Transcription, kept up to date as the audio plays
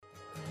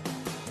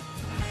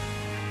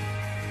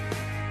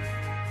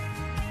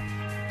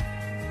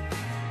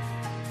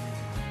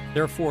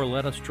Therefore,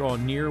 let us draw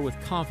near with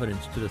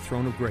confidence to the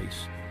throne of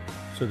grace,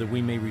 so that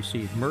we may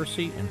receive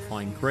mercy and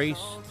find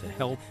grace to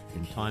help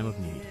in time of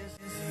need.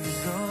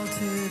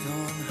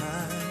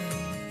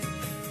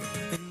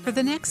 For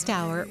the next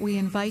hour, we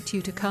invite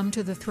you to come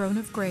to the throne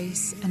of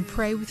grace and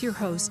pray with your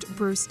host,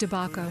 Bruce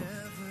DeBacco.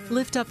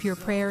 Lift up your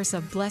prayers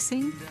of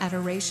blessing,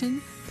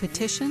 adoration,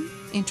 petition,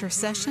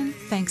 intercession,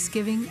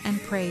 thanksgiving,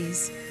 and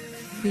praise.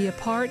 Be a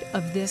part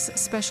of this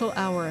special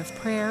hour of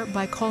prayer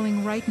by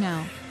calling right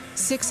now,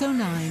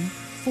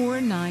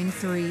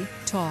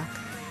 609-493-TALK.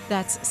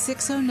 That's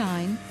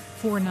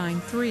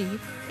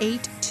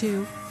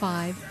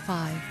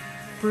 609-493-8255.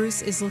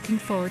 Bruce is looking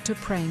forward to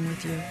praying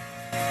with you.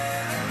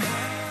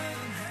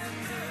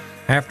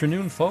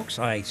 Afternoon, folks.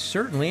 I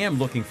certainly am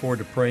looking forward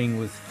to praying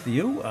with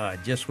you.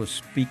 Just was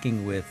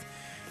speaking with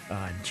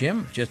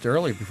Jim just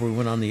earlier before we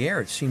went on the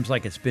air. It seems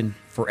like it's been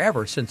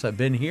forever since I've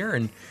been here,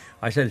 and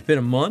I said it's been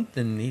a month,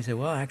 and he said,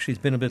 well, actually,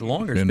 it's been a bit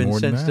longer. It's been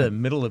since the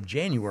middle of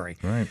January.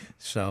 Right.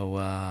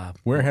 So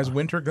where has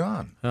winter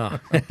gone?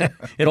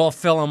 It all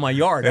fell on my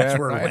yard. That's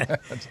where it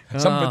went.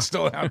 Some of it's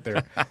still out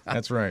there.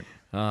 That's right.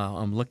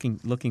 I'm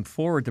looking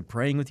forward to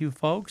praying with you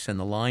folks, and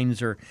the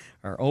lines are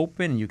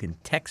open. You can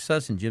text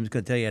us, and Jim's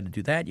going to tell you how to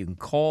do that. You can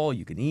call,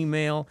 you can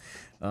email.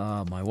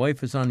 My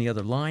wife is on the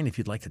other line if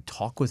you'd like to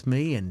talk with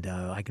me, and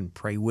I can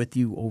pray with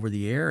you over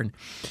the air. And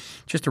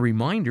just a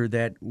reminder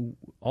that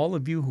all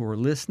of you who are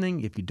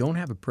listening, if you don't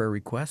have a prayer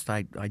request,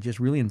 I just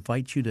really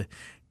invite you to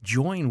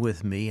join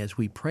with me as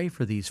we pray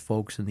for these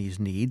folks and these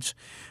needs,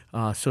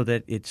 so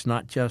that it's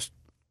not just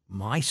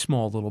my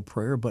small little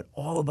prayer, but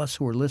all of us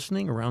who are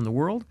listening around the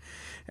world,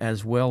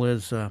 as well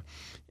as those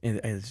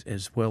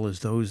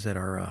that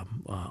are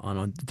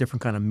on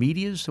different kind of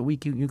medias that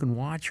you can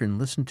watch and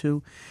listen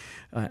to,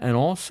 and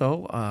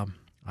also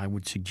I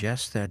would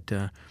suggest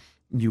that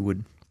you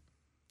would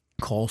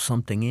call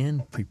something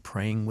in, be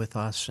praying with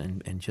us,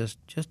 and just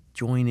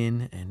join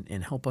in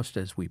and help us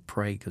as we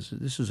pray, because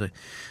this is a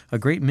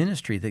great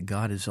ministry that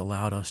God has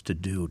allowed us to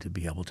do, to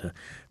be able to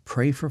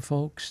pray for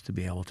folks, to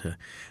be able to,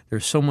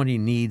 there's so many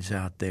needs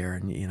out there,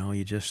 and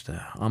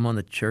I'm on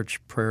the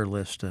church prayer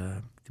list, we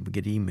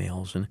get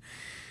emails, and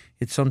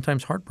it's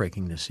sometimes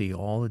heartbreaking to see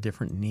all the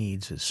different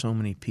needs that so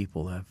many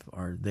people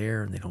are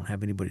there, and they don't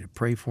have anybody to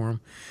pray for them,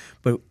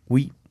 but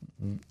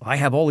I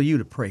have all of you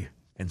to pray.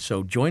 And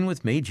so join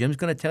with me. Jim's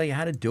going to tell you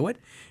how to do it,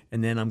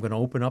 and then I'm going to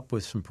open up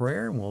with some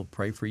prayer, and we'll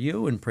pray for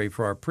you and pray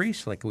for our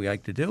priests like we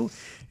like to do,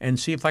 and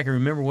see if I can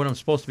remember what I'm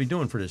supposed to be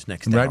doing for this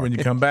next hour. Right when you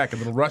come back, a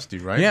little rusty,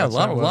 right? Yeah, a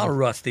lot of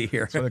rusty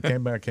here. So I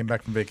came back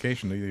from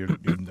vacation. You're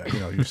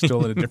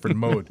still in a different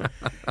mode.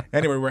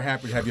 Anyway, we're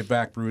happy to have you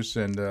back, Bruce,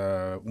 and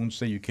won't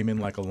say you came in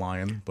like a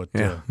lion, but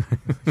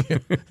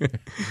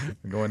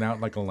going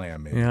out like a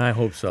lamb, maybe. Yeah, I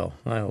hope so.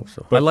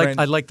 But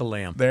I like the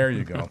lamb. There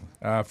you go.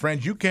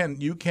 Friends, you can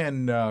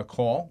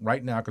call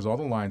right now, because all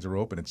the lines are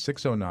open, at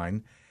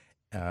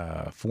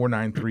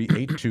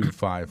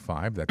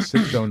 609-493-8255. That's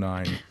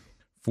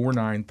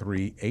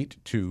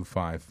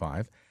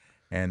 609-493-8255.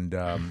 And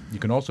you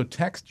can also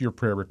text your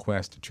prayer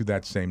request to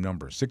that same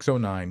number,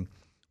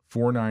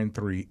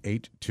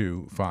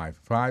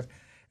 609-493-8255.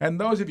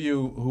 And those of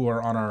you who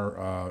are on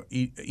our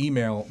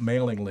email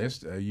mailing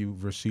list,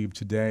 you've received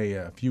today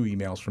a few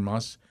emails from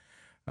us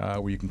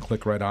where you can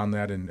click right on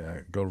that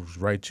and go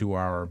right to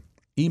our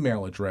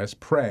email address,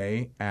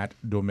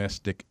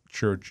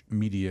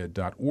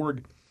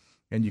 pray@domesticchurchmedia.org,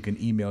 and you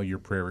can email your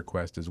prayer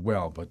request as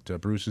well. But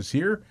Bruce is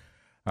here.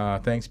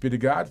 Thanks be to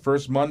God.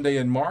 First Monday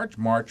in March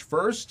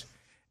 1st,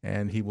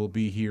 and he will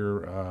be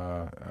here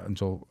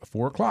until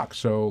 4 o'clock.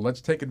 So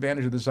let's take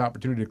advantage of this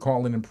opportunity to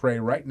call in and pray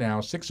right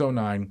now,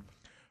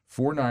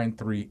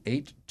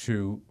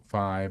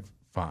 609-493-8255.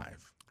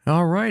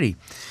 All righty.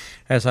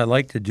 As I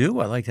like to do,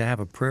 I like to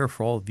have a prayer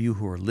for all of you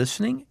who are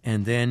listening,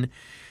 and then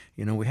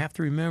we have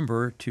to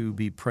remember to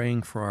be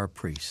praying for our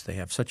priests. They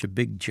have such a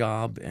big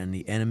job, and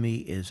the enemy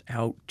is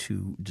out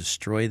to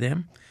destroy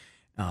them.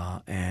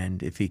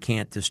 And if he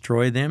can't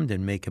destroy them,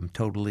 then make them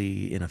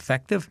totally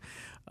ineffective.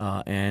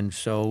 And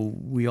so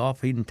we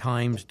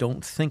oftentimes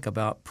don't think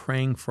about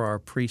praying for our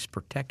priests'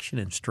 protection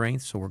and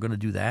strength, so we're going to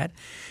do that.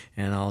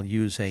 And I'll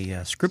use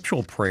a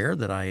scriptural prayer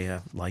that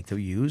I like to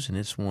use, and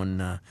this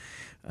one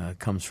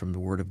comes from the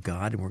Word of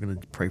God, and we're going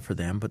to pray for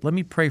them. But let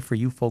me pray for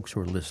you folks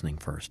who are listening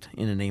first.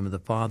 In the name of the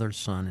Father,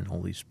 Son, and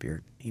Holy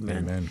Spirit.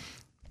 Amen. Amen.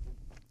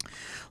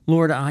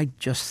 Lord, I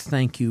just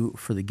thank you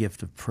for the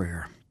gift of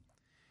prayer.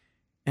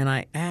 And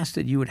I ask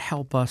that you would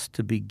help us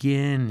to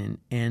begin and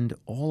end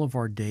all of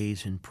our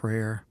days in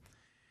prayer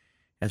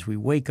as we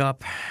wake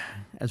up,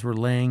 as we're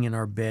laying in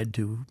our bed,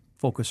 to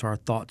focus our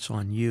thoughts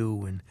on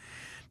you, and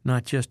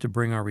not just to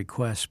bring our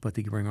requests, but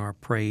to bring our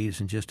praise,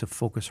 and just to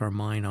focus our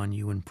mind on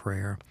you in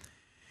prayer,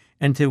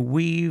 and to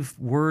weave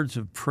words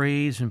of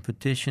praise and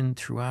petition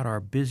throughout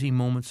our busy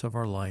moments of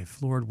our life.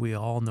 Lord, we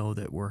all know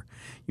that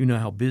you know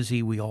how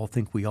busy we all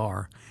think we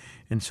are,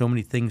 and so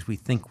many things we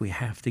think we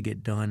have to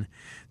get done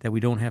that we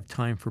don't have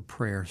time for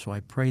prayer. So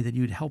I pray that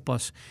you'd help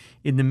us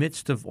in the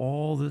midst of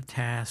all the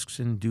tasks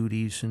and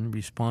duties and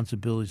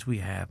responsibilities we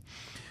have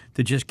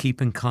to just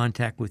keep in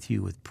contact with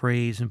you with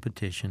praise and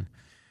petition.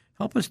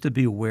 Help us to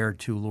be aware,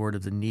 too, Lord,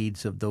 of the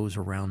needs of those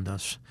around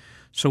us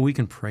so we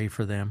can pray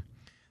for them.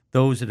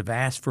 Those that have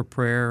asked for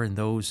prayer and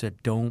those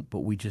that don't, but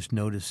we just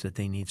notice that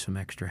they need some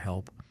extra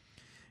help.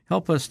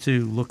 Help us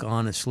to look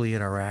honestly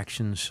at our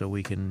actions so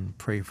we can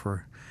pray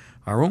for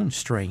our own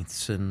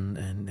strengths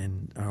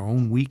and our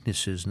own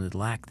weaknesses and the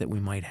lack that we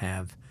might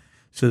have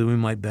so that we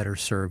might better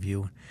serve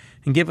you.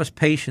 And give us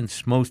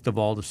patience, most of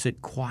all, to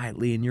sit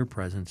quietly in your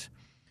presence,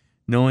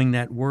 knowing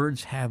that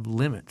words have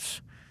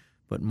limits,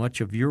 but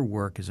much of your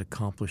work is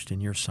accomplished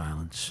in your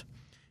silence.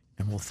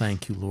 And we'll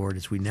thank you, Lord,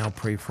 as we now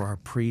pray for our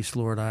priests.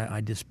 Lord,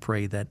 I just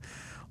pray that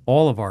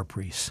all of our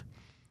priests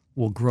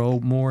will grow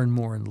more and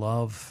more in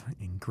love,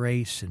 in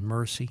grace, and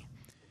mercy.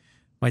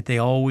 Might they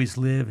always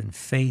live in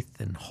faith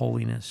and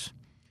holiness.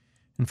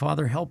 And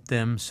Father, help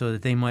them so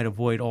that they might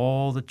avoid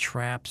all the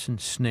traps and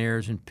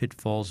snares and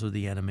pitfalls of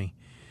the enemy.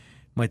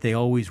 Might they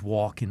always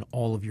walk in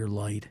all of your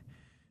light.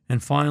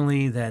 And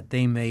finally, that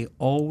they may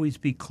always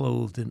be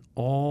clothed in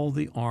all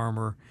the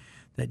armor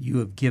that you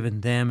have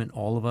given them and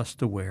all of us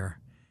to wear.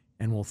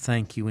 And we'll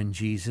thank you in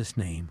Jesus'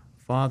 name,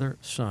 Father,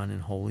 Son,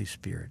 and Holy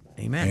Spirit.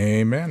 Amen.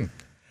 Amen.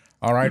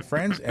 All right,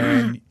 friends,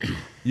 and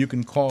you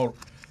can call,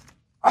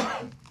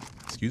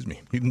 you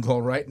can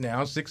call right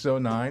now,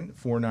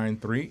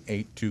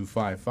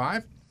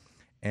 609-493-8255.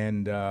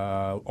 And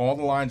all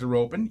the lines are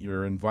open.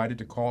 You're invited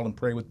to call and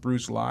pray with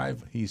Bruce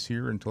live. He's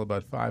here until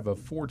about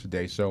 5:04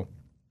 today, so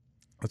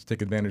let's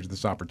take advantage of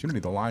this opportunity.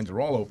 The lines are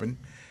all open,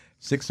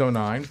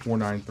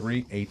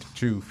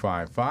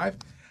 609-493-8255.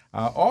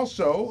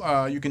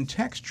 Also, you can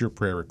text your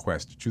prayer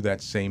request to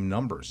that same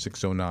number,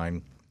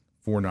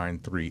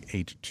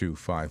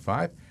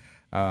 609-493-8255.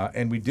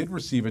 And we did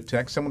receive a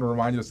text. Someone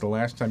reminded us the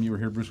last time you were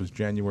here, Bruce, was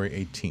January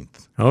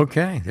 18th.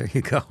 Okay, there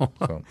you go.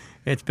 So,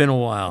 it's been a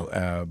while.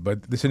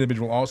 But this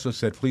individual also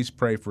said, please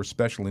pray for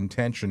special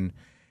intention,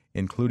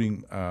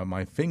 including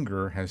my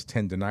finger has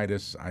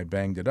tendinitis. I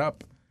banged it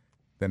up.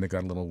 Then it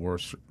got a little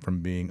worse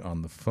from being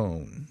on the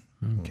phone.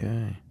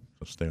 Okay.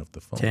 So stay off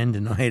the phone.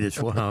 Tendinitis.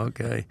 Wow,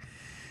 okay.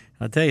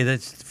 I'll tell you,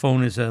 that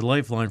phone is a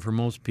lifeline for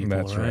most people,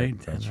 That's right?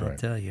 That's and right. I'll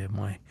tell you,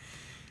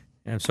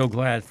 I'm so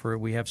glad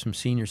we have some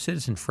senior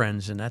citizen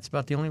friends, and that's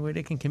about the only way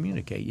they can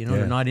communicate. You know,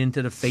 they're not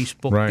into the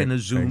Facebook and the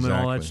Zoom and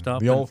all that stuff.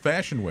 The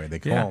old-fashioned way. They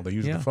call. They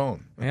use the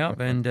phone. Yeah,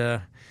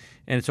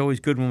 and it's always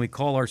good when we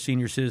call our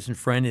senior citizen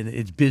friend and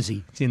it's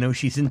busy. You know,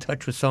 she's in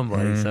touch with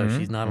somebody, so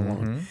she's not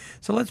alone.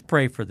 So let's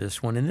pray for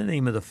this one. In the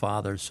name of the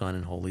Father, Son,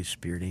 and Holy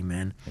Spirit,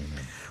 amen.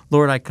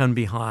 Lord, I come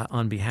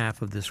on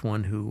behalf of this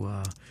one who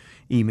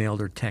emailed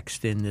or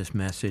texted in this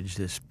message,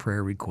 this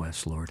prayer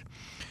request, Lord.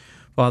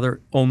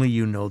 Father, only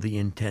you know the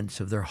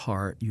intents of their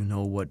heart. You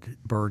know what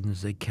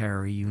burdens they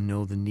carry. You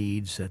know the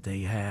needs that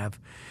they have.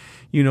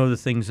 You know the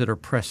things that are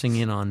pressing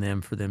in on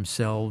them for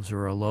themselves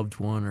or a loved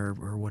one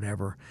or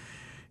whatever.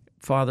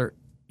 Father,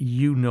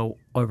 you know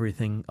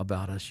everything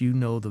about us. You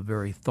know the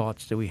very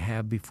thoughts that we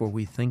have before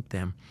we think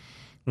them.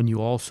 And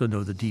you also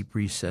know the deep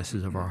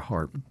recesses of our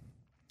heart.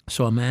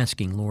 So I'm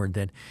asking, Lord,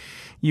 that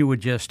you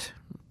would just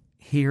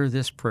hear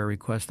this prayer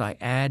request. I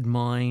add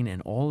mine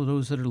and all of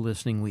those that are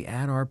listening. We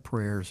add our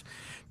prayers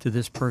to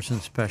this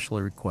person's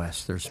special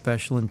request, their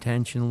special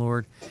intention,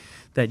 Lord,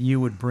 that you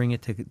would bring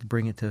it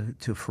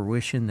to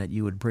fruition, that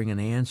you would bring an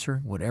answer,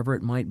 whatever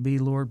it might be,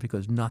 Lord,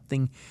 because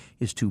nothing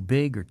is too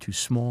big or too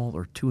small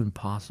or too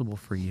impossible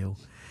for you.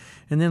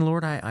 And then,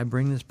 Lord, I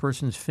bring this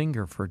person's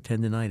finger for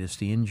tendinitis,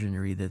 the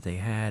injury that they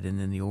had, and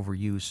then the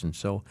overuse. And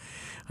so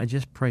I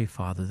just pray,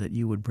 Father, that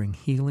you would bring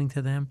healing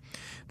to them,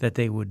 that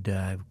they would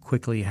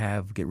quickly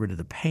get rid of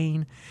the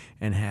pain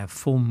and have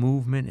full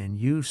movement and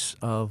use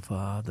of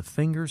the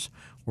fingers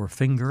or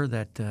finger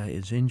that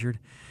is injured,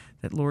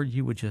 that, Lord,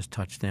 you would just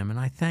touch them. And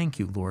I thank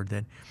you, Lord,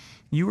 that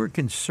you are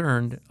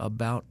concerned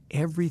about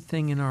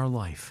everything in our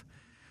life,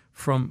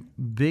 from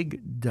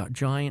big,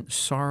 giant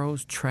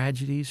sorrows,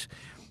 tragedies,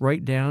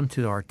 right down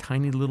to our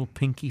tiny little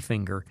pinky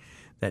finger,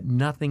 that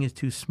nothing is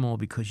too small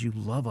because you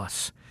love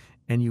us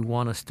and you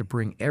want us to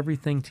bring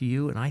everything to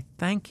you. And I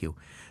thank you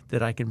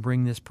that I can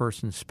bring this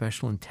person's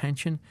special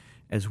intention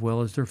as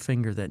well as their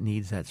finger that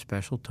needs that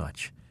special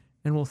touch.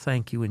 And we'll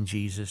thank you in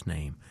Jesus'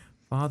 name.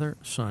 Father,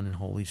 Son, and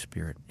Holy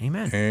Spirit.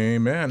 Amen.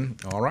 Amen.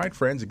 All right,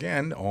 friends.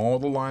 Again, all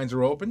the lines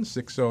are open,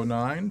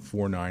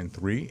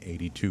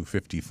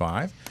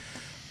 609-493-8255.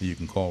 You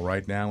can call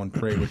right now and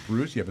pray with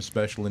Bruce. You have a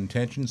special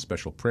intention,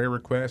 special prayer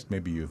request.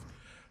 Maybe you've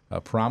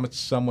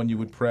promised someone you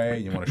would pray.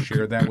 You want to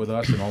share that with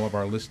us and all of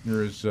our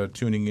listeners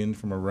tuning in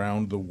from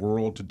around the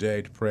world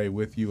today to pray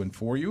with you and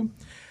for you.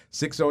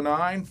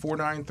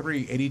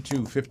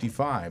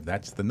 609-493-8255.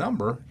 That's the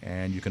number.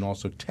 And you can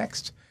also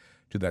text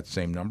to that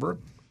same number.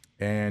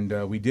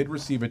 And we did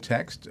receive a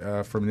text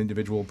from an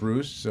individual,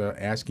 Bruce,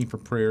 asking for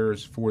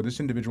prayers for this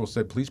individual.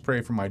 Said, please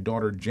pray for my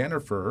daughter,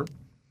 Jennifer,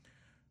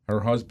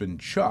 her husband,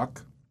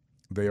 Chuck.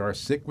 They are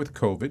sick with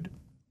COVID.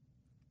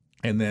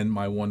 And then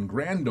my one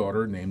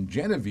granddaughter named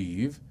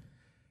Genevieve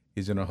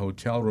is in a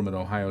hotel room at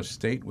Ohio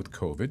State with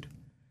COVID.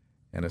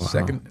 And a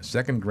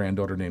second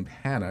granddaughter named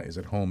Hannah is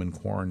at home in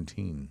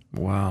quarantine.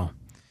 Wow.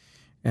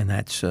 And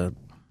that's a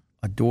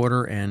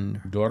daughter and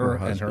Daughter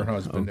her and her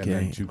husband, Okay.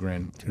 and then two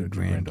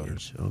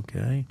granddaughters.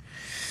 Okay.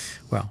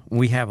 Well,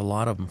 we have a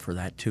lot of them for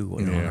that too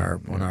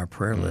on our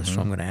prayer list.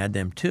 So I'm going to add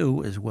them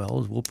too, as well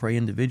as we'll pray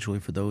individually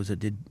for those that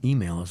did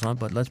email us on.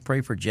 But let's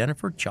pray for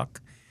Jennifer, Chuck,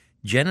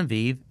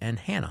 Genevieve, and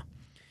Hannah.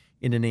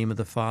 In the name of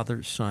the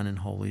Father, Son, and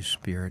Holy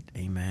Spirit.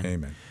 Amen.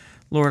 Amen.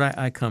 Lord,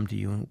 I come to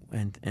you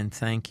and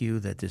thank you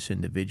that this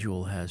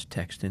individual has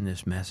texted in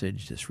this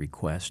message, this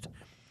request.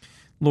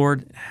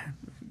 Lord,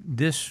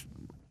 this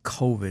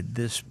COVID,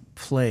 this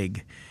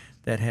plague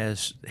that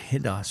has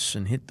hit us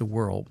and hit the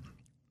world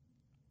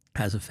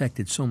has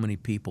affected so many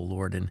people,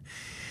 Lord,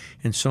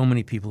 and so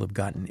many people have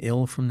gotten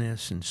ill from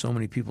this, and so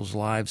many people's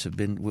lives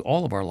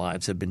all of our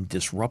lives have been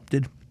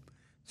disrupted.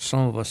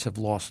 Some of us have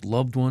lost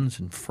loved ones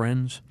and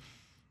friends.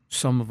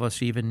 Some of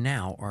us even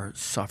now are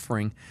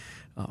suffering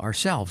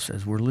ourselves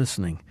as we're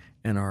listening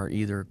and are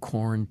either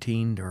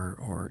quarantined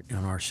or in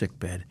our sick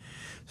bed.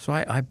 So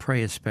I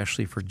pray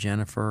especially for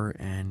Jennifer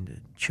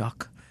and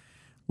Chuck.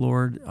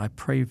 Lord, I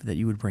pray that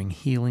you would bring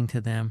healing to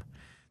them,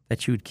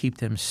 that you would keep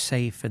them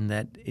safe, and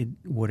that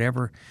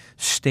whatever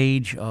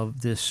stage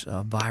of this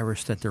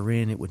virus that they're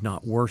in, it would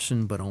not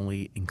worsen but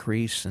only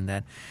increase. And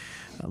that,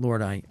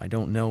 Lord, I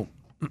don't know,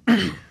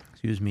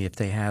 excuse me, if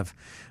they have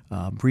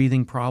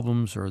breathing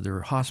problems or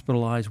they're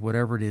hospitalized,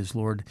 whatever it is,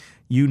 Lord,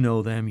 you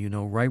know them, you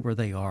know right where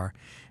they are.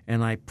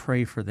 And I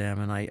pray for them,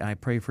 and I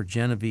pray for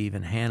Genevieve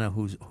and Hannah,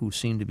 who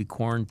seem to be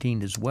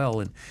quarantined as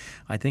well. And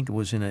I think it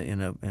was in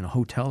a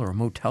hotel or a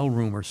motel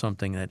room or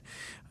something that,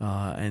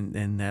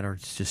 and that are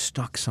just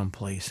stuck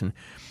someplace. And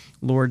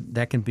Lord,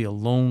 that can be a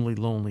lonely,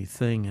 lonely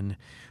thing. And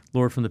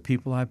Lord, from the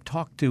people I've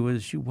talked to,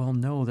 as you well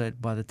know, that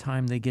by the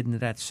time they get into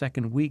that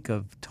second week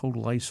of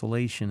total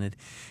isolation, it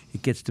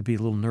gets to be a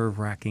little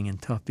nerve-wracking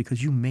and tough,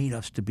 because you made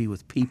us to be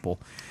with people.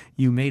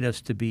 You made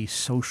us to be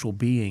social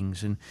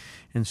beings. And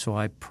so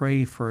I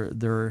pray for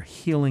their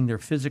healing, their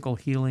physical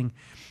healing.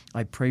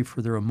 I pray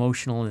for their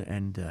emotional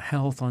and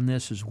health on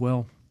this as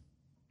well.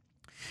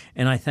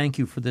 And I thank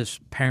you for this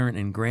parent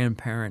and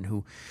grandparent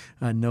who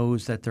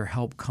knows that their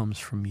help comes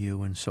from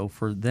you. And so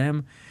for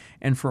them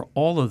and for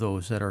all of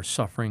those that are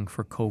suffering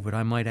for COVID,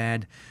 I might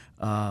add,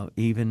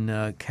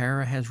 even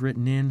Kara has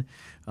written in,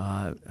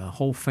 a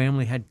whole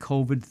family had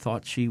COVID,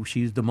 thought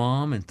she's the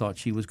mom and thought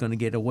she was going to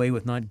get away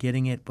with not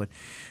getting it, but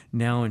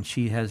now, and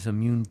she has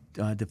immune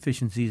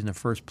deficiencies in the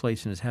first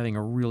place and is having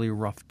a really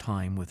rough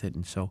time with it.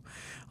 And so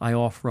I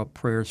offer up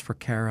prayers for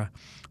Kara,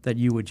 that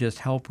you would just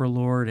help her,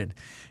 Lord.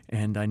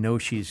 And I know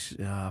she's,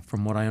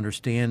 from what I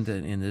understand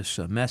in this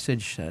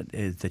message,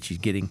 that she's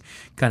getting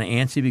kind of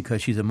antsy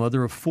because she's a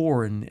mother of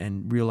four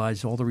and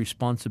realize all the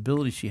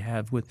responsibilities she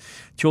has with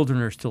children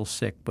who are still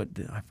sick. But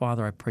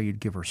Father, I pray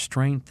you'd give her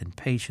strength and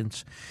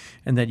patience,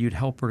 and that you'd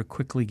help her to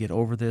quickly get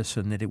over this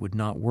and that it would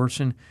not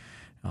worsen.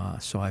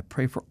 So I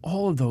pray for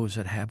all of those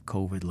that have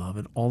COVID, love,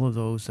 and all of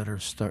those that are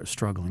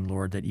struggling,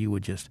 Lord, that you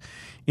would just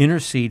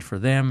intercede for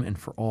them and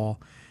for all.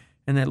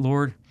 And that,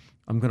 Lord,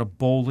 I'm going to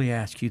boldly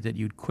ask you that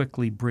you'd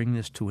quickly bring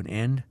this to an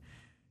end.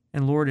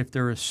 And Lord, if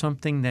there is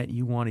something that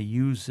you want to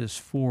use this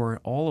for,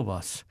 all of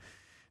us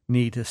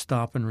need to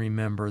stop and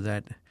remember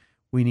that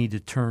we need to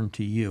turn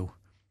to you.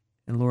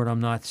 And Lord, I'm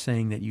not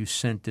saying that you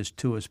sent this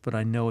to us, but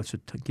I know it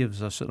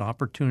gives us an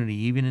opportunity,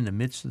 even in the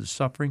midst of the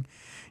suffering,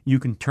 you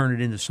can turn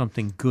it into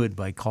something good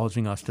by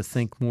causing us to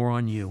think more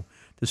on you,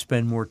 to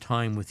spend more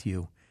time with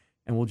you.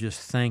 And we'll just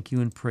thank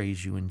you and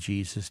praise you in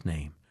Jesus'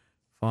 name.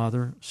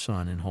 Father,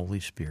 Son, and Holy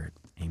Spirit.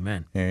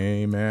 Amen.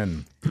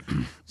 Amen.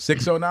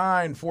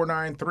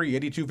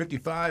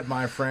 609-493-8255,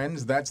 my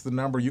friends. That's the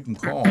number you can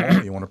call.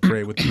 You want to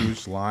pray with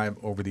Bruce live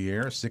over the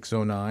air,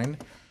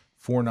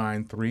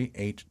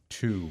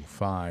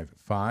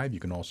 609-493-8255. You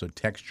can also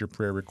text your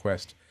prayer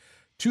request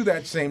to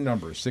that same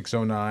number,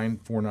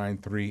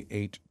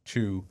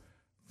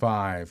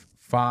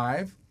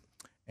 609-493-8255.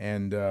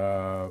 And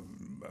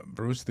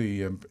Bruce,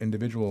 the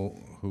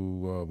individual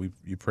who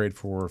you prayed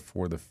for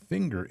the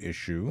finger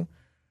issue,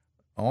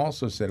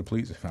 also said,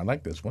 please, I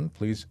like this one,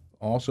 please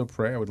also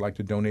pray. I would like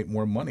to donate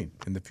more money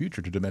in the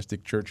future to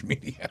Domestic Church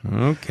Media.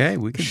 Okay.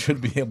 Should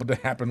be able to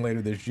happen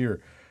later this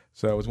year.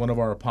 So it was one of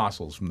our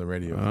apostles from the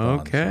radio.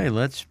 Okay, so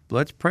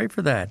let's pray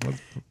for that.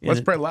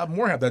 Let's pray. A lot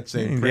more have that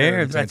same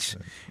prayer.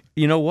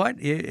 You know what?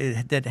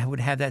 That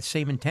would have that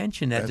same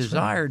intention, that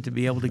desire to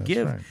be able to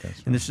give. Right.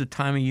 And this is a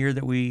time of year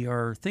that we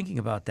are thinking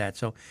about that.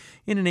 So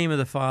in the name of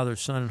the Father,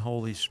 Son, and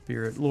Holy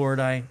Spirit,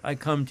 Lord, I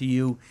come to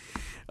you.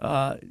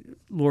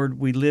 Lord,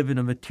 we live in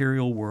a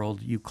material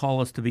world. You call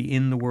us to be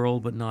in the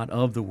world, but not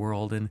of the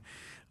world. And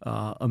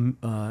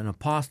an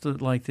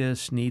apostolate like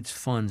this needs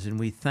funds, and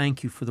we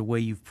thank you for the way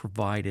you've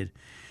provided.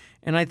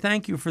 And I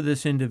thank you for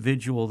this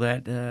individual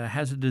that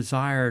has a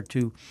desire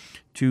to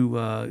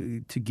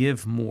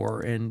give more.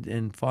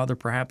 And Father,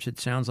 perhaps it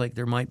sounds like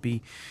there might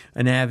be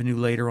an avenue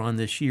later on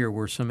this year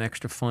where some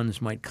extra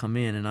funds might come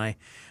in. And I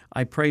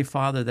pray,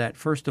 Father, that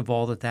first of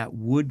all that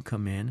would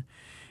come in.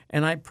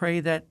 And I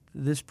pray that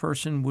this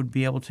person would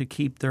be able to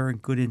keep their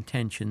good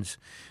intentions.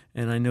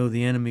 And I know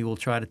the enemy will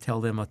try to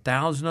tell them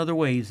 1,000 other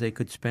ways they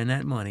could spend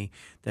that money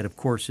that, of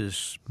course,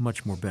 is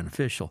much more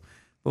beneficial.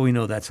 But we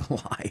know that's a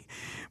lie.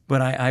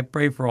 But I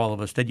pray for all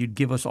of us that you'd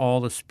give us all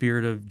the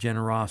spirit of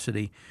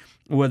generosity,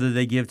 whether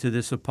they give to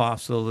this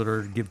apostle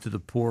or give to the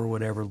poor or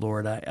whatever,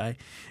 Lord.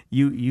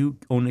 You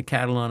own the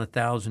cattle on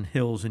 1,000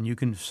 hills, and you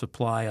can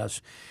supply us.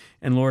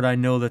 And, Lord, I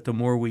know that the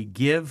more we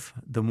give,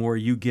 the more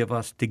you give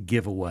us to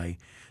give away.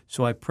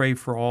 So I pray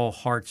for all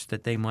hearts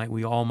that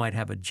we all might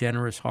have a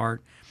generous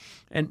heart.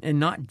 And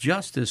not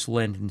just this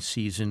Lenten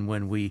season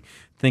when we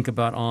think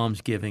about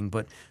almsgiving,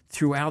 but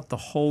throughout the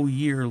whole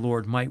year,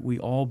 Lord, might we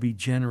all be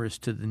generous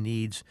to the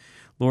needs.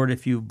 Lord,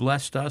 if you've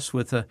blessed us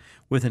with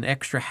an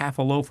extra half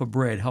a loaf of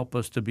bread, help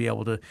us to be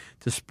able to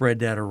spread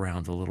that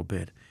around a little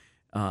bit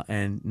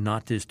and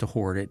not just to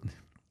hoard it.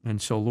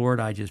 And so, Lord,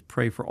 I just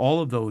pray for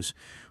all of those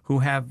who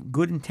have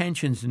good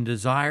intentions and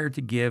desire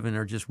to give and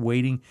are just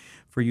waiting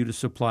for you to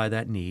supply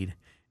that need.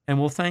 And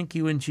we'll thank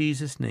you in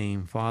Jesus'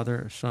 name,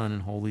 Father, Son,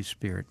 and Holy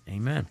Spirit.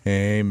 Amen.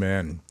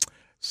 Amen.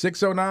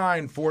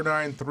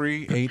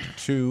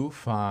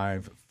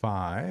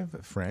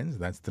 609-493-8255. Friends,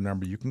 that's the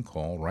number you can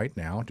call right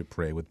now to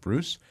pray with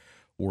Bruce,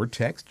 or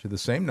text to the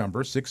same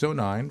number,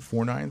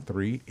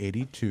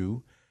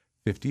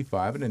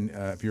 609-493-8255. And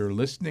if you're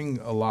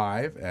listening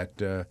live at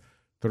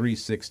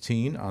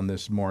 3:16 on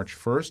this March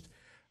 1st,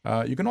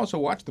 you can also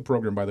watch the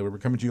program, by the way. We're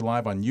coming to you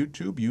live on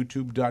YouTube,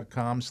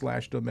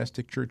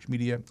 youtube.com/Domestic Church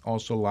Media.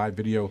 Also live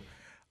video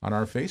on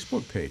our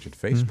Facebook page at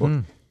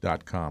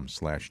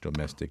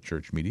facebook.com/Domestic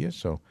Church Media.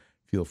 So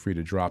feel free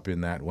to drop in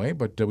that way.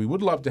 But we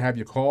would love to have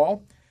you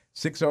call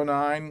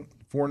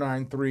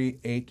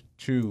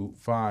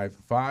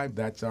 609-493-8255.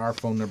 That's our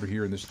phone number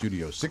here in the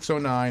studio,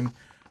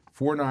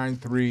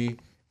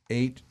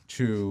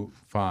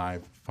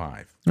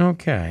 609-493-8255.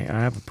 Okay, I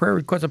have a prayer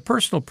request, a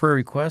personal prayer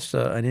request.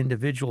 An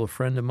individual, a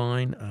friend of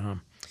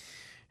mine,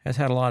 has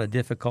had a lot of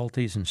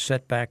difficulties and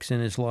setbacks in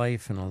his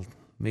life and a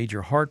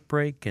major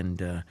heartbreak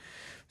and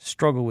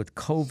struggle with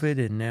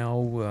COVID, and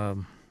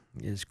now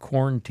is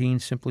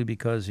quarantined simply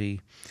because he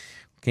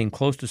came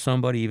close to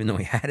somebody even though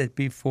he had it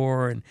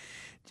before, and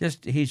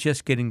he's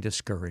just getting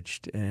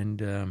discouraged.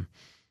 And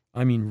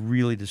I mean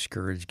really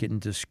discouraged, getting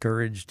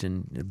discouraged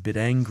and a bit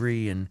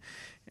angry, and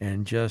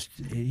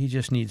he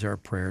just needs our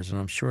prayers. And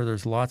I'm sure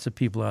there's lots of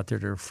people out there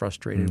that are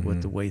frustrated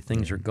with the way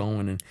things are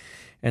going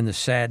and the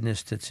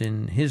sadness that's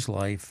in his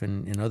life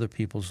and in other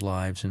people's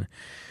lives.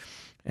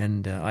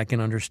 And I can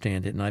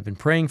understand it. And I've been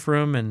praying for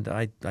him, and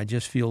I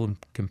just feel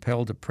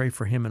compelled to pray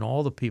for him and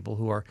all the people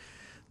who are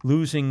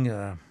losing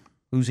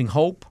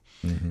hope,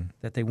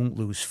 that they won't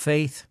lose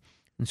faith.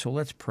 And so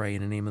let's pray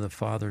in the name of the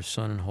Father,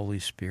 Son, and Holy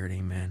Spirit.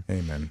 Amen.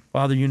 Amen.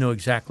 Father, you know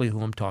exactly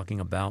who I'm talking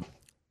about.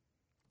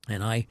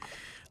 And I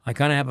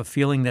kind of have a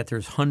feeling that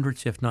there's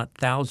hundreds, if not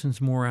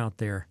thousands more out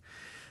there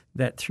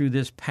that through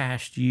this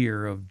past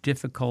year of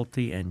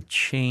difficulty and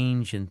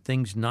change and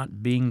things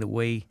not being the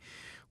way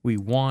we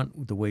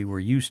want, the way we're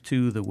used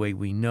to, the way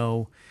we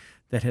know,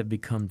 that have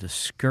become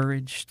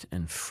discouraged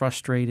and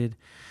frustrated.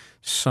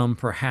 Some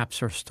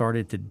perhaps are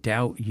started to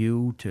doubt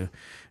you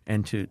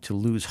and to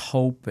lose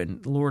hope.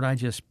 And Lord, I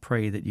just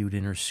pray that you would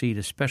intercede,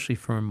 especially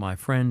for my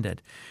friend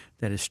that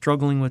is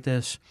struggling with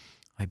this.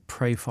 I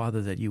pray,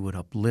 Father, that you would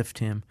uplift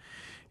him.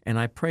 And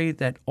I pray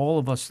that all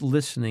of us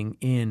listening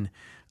in,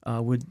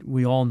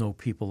 we all know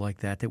people like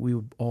that we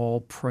would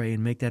all pray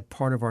and make that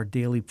part of our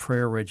daily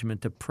prayer regimen,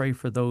 to pray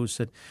for those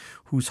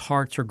whose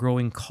hearts are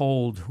growing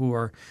cold, who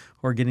are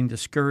getting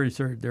discouraged.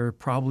 There are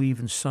probably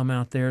even some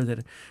out there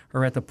that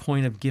are at the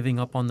point of giving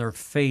up on their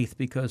faith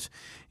because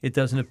it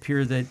doesn't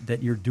appear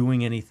that you're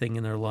doing anything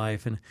in their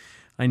life. And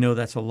I know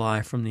that's a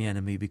lie from the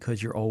enemy,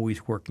 because you're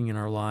always working in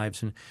our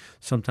lives, and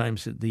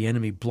sometimes the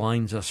enemy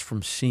blinds us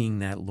from seeing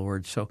that,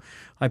 Lord. So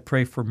I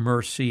pray for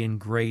mercy and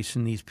grace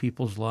in these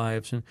people's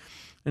lives.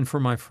 And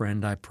for my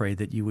friend, I pray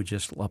that you would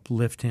just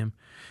uplift him,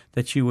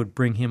 that you would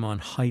bring him on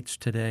heights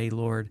today,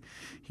 Lord.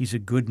 He's a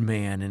good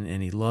man,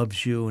 and he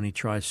loves you, and he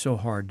tries so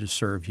hard to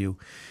serve you.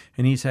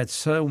 And he's had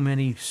so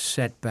many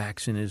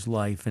setbacks in his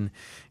life, and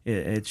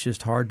it's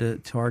just hard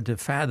to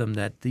fathom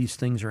that these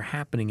things are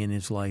happening in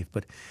his life.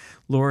 But,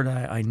 Lord,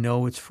 I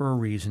know it's for a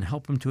reason.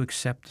 Help him to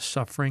accept the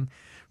suffering,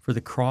 for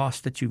the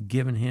cross that you've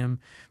given him,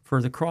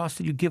 for the cross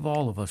that you give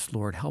all of us,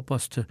 Lord. Help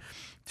us to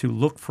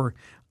look for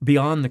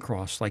beyond the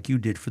cross like you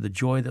did, for the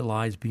joy that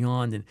lies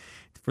beyond, and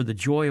for the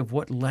joy of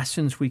what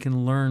lessons we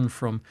can learn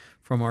from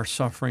our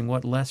suffering,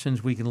 what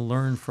lessons we can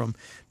learn from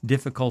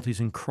difficulties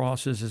and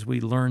crosses as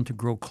we learn to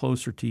grow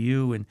closer to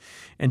you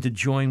and to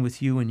join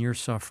with you in your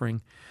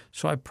suffering.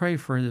 So I pray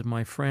for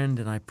my friend,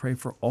 and I pray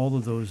for all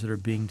of those that are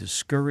being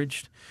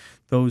discouraged,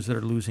 those that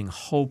are losing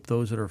hope,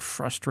 those that are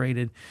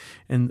frustrated,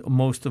 and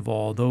most of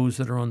all, those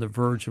that are on the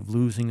verge of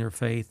losing their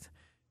faith.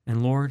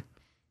 And Lord,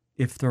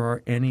 if there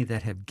are any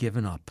that have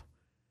given up,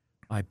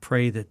 I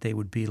pray that they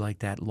would be like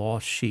that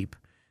lost sheep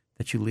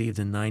that you leave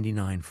the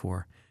 99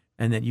 for,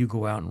 and that you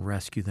go out and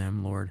rescue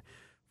them, Lord.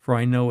 For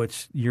I know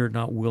you're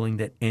not willing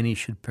that any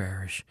should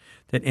perish,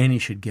 that any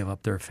should give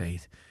up their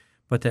faith.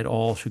 but that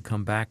all should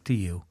come back to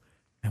you.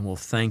 And we'll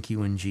thank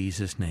you in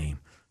Jesus' name.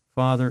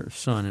 Father,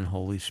 Son, and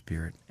Holy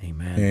Spirit.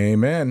 Amen.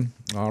 Amen.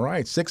 All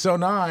right.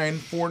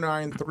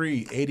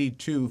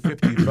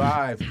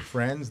 609-493-8255.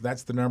 Friends,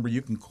 that's the number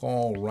you can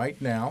call right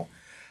now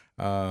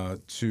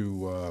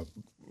to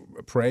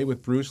pray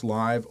with Bruce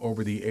live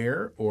over the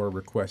air or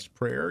request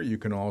prayer. You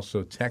can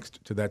also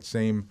text to that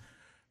same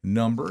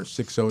number,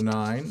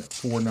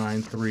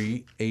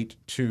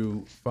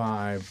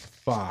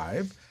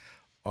 609-493-8255.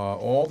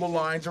 All the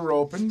lines are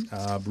open.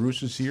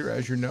 Bruce is here,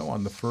 as you know,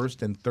 on the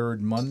first and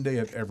third Monday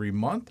of every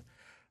month.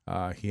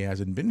 He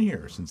hasn't been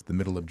here since the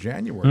middle of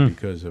January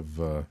because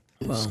of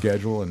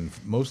schedule and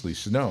mostly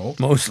snow.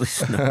 Mostly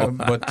snow.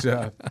 But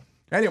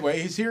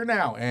anyway, he's here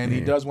now, and he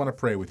does want to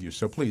pray with you.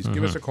 So please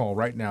give us a call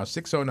right now,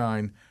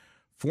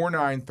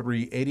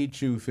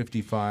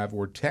 609-493-8255,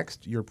 or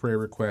text your prayer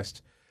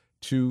request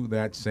to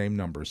that same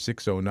number,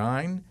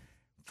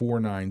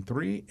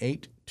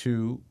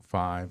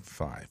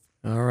 609-493-8255.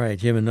 All right,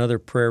 Jim, another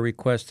prayer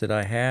request that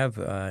I have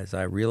as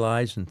I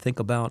realize and think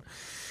about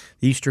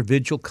the Easter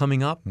Vigil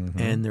coming up,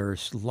 and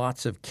there's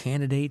lots of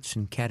candidates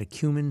and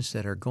catechumens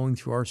that are going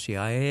through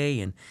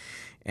RCIA,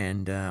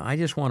 and I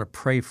just want to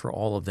pray for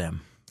all of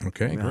them.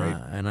 Okay, great.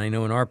 And I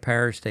know in our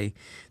parish they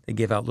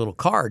give out little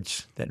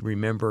cards that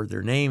remember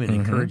their name and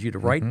encourage you to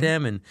write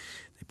them, and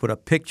they put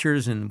up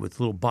pictures and with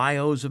little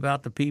bios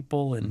about the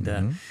people,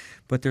 and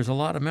but there's a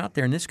lot of them out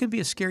there, and this could be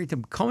a scary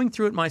time. Going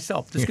through it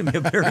myself, this can be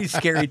a very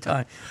scary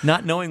time,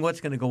 not knowing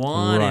what's going to go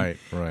on. Right.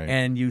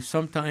 And you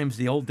sometimes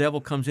the old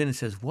devil comes in and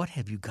says, "What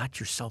have you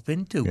got yourself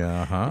into?"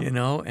 You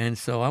know. And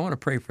so I want to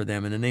pray for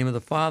them in the name of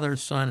the Father,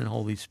 Son, and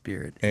Holy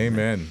Spirit.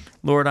 Amen.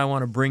 Lord, I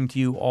want to bring to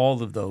you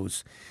all of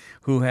those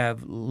who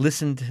have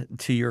listened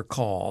to your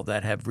call,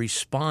 that have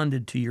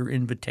responded to your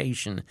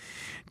invitation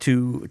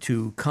to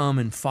come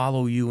and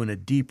follow you in a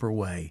deeper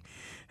way.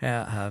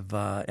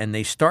 And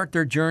they start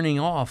their journey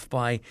off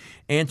by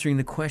answering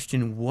the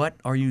question, what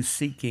are you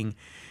seeking?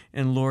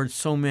 And Lord,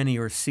 so many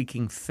are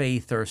seeking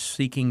faith, or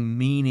seeking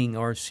meaning,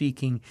 or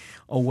seeking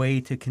a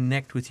way to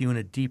connect with you in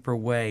a deeper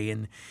way.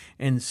 And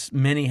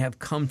many have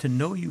come to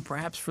know you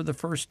perhaps for the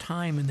first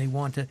time, and they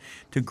want to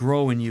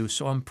grow in you.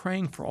 So I'm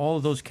praying for all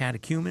of those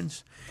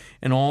catechumens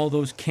and all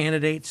those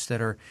candidates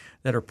that are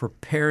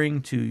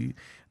preparing to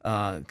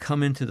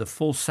come into the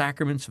full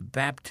sacraments of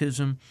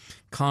baptism,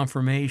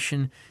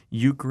 confirmation,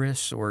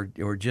 Eucharist, or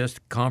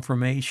just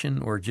confirmation,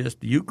 or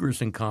just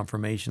Eucharist and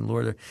confirmation.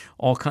 Lord, there are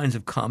all kinds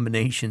of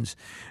combinations.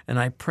 And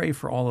I pray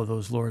for all of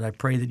those, Lord. I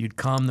pray that you'd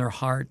calm their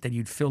heart, that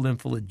you'd fill them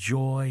full of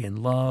joy and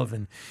love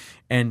and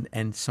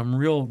some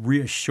real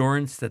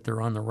reassurance that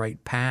they're on the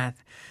right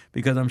path.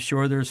 Because I'm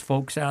sure there's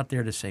folks out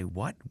there to say,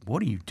 what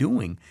are you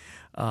doing?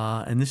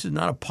 And this is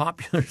not a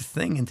popular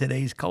thing in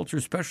today's culture,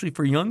 especially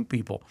for young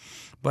people.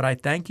 But I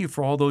thank you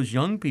for all those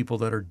young people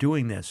that are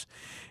doing this.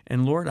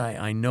 And Lord,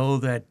 I know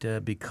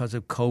that because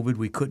of COVID,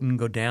 we couldn't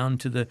go down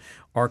to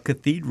our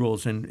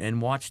cathedrals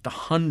and watch the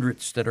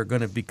hundreds that are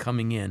going to be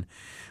coming in.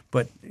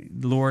 But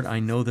Lord, I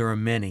know there are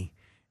many.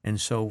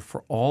 And so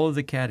for all of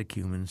the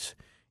catechumens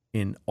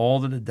in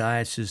all of the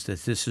dioceses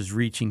that this is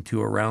reaching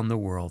to around the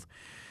world,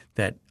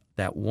 that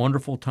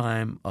wonderful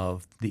time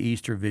of the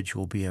Easter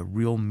Vigil will be a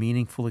real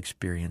meaningful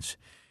experience,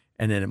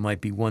 and that it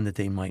might be one that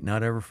they might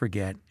not ever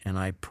forget. And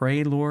I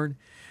pray, Lord,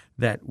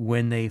 that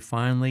when they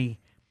finally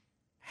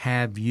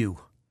have you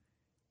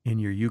in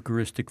your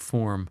Eucharistic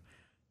form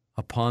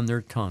upon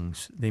their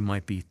tongues, they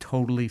might be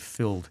totally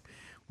filled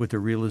with the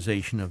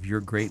realization of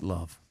your great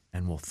love.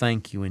 And we'll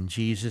thank you in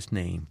Jesus'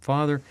 name,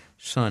 Father,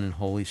 Son, and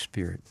Holy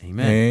Spirit.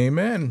 Amen.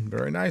 Amen.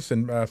 Very nice.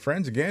 And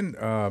friends, again,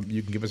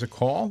 you can give us a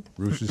call.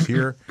 Bruce is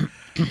here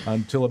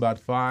until about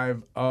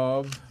 5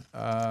 of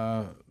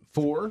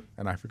 4.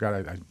 And I forgot,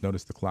 I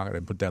noticed the clock. I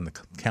didn't put down the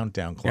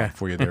countdown clock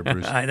for you there,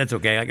 Bruce. That's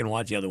okay. I can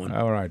watch the other one.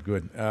 All right,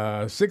 good.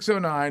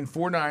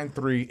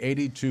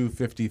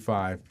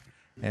 609-493-8255.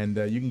 And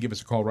you can give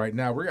us a call right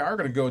now. We are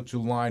going to go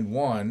to line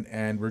 1,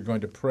 and we're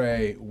going to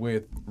pray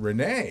with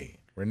Renee.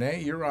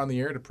 Renee, you're on the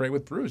air to pray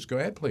with Bruce. Go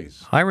ahead,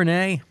 please. Hi,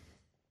 Renee.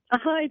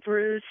 Hi,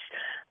 Bruce.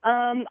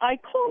 I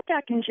called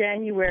back in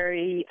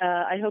January.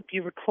 I hope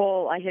you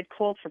recall I had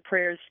called for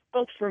prayers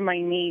both for my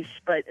niece,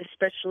 but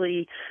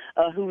especially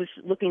who was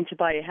looking to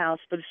buy a house,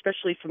 but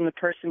especially from the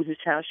person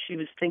whose house she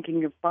was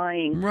thinking of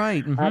buying.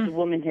 Right. The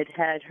woman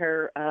had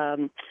her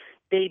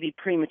baby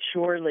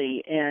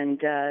prematurely,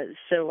 and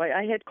so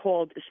I had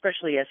called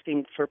especially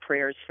asking for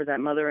prayers for that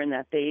mother and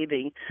that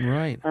baby.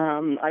 Right.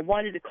 I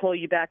wanted to call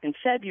you back in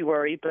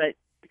February, but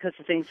because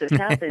of things that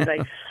happened,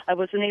 I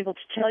wasn't able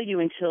to tell you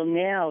until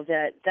now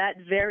that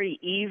very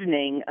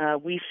evening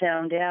we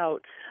found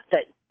out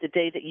that the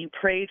day that you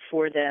prayed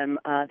for them,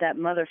 that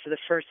mother for the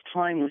first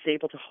time was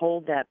able to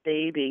hold that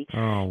baby.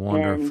 Oh,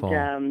 wonderful.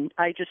 And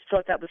I just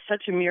thought that was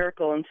such a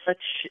miracle and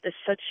such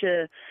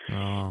a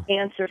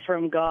answer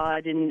from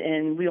God.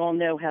 And we all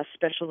know how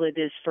special it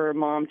is for a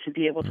mom to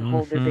be able to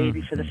hold their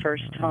baby for the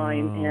first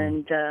time.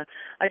 And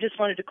I just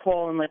wanted to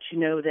call and let you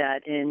know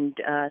that. And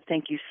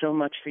thank you so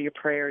much for your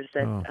prayers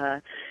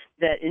that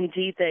that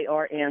indeed they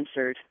are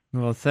answered.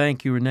 Well,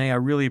 thank you, Renee. I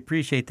really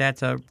appreciate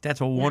that.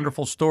 That's a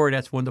wonderful story.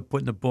 That's one to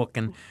put in the book,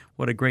 and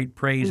what a great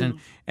praise.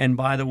 And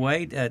by the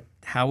way,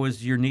 how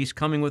is your niece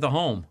coming with a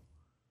home?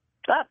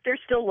 They're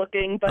still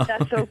looking, but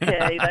that's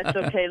okay. That's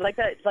okay. Like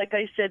I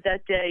said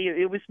that day,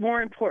 it was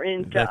more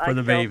important for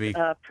the baby.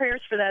 Prayers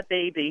for that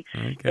baby,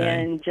 okay.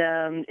 and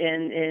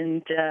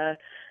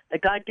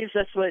God gives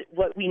us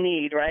what we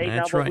need, right?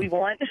 That's not right. what we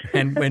want.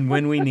 and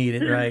when we need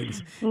it, right?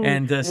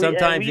 And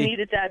sometimes we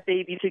needed that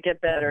baby to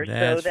get better,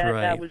 That's so right.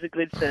 that was a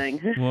good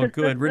thing. Well,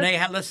 good.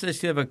 Renee, let's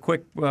just have a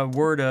quick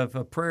word of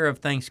a prayer of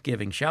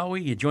thanksgiving, shall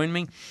we? You join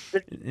me?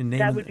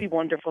 That would be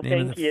wonderful. Name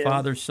Thank of the you.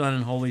 Father, Son,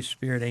 and Holy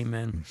Spirit.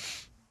 Amen.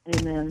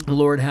 Amen.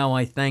 Lord, how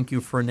I thank you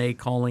for Renee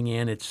calling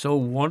in. It's so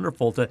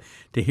wonderful to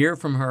hear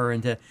from her,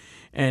 and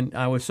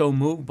I was so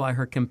moved by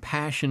her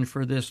compassion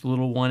for this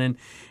little one,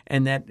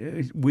 and that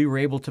we were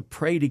able to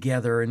pray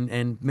together,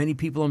 and many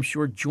people, I'm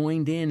sure,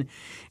 joined in,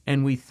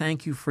 and we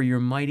thank you for your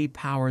mighty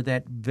power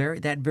that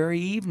very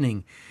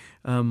evening.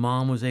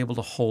 Mom was able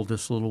to hold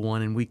this little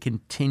one, and we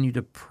continue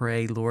to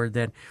pray, Lord,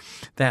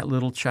 that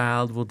little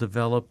child will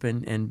develop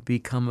and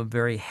become a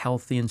very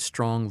healthy and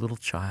strong little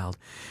child,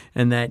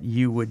 and that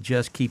you would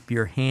just keep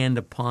your hand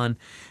upon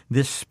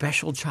this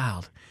special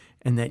child,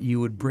 and that you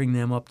would bring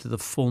them up to the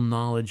full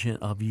knowledge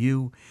of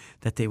you,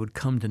 that they would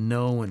come to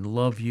know and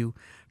love you.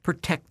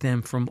 Protect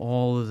them from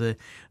all of the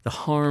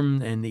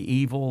harm and the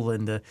evil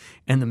and the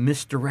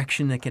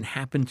misdirection that can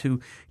happen to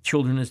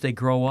children as they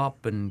grow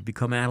up and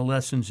become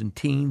adolescents and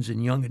teens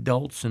and young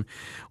adults and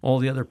all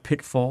the other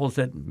pitfalls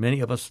that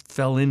many of us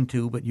fell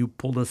into, but you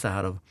pulled us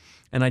out of.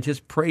 And I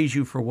just praise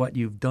you for what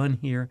you've done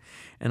here,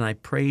 and I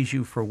praise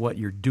you for what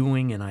you're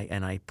doing, and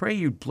I pray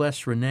you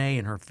bless Renee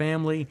and her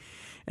family.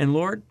 And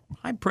Lord,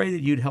 I pray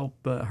that you'd help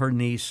her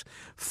niece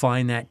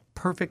find that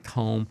perfect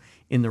home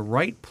in the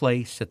right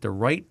place at the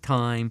right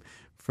time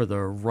for the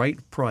right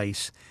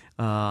price,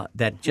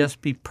 that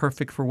just be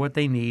perfect for what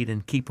they need,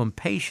 and keep them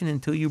patient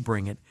until you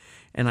bring it.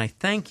 And I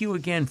thank you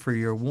again for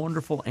your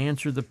wonderful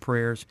answer to the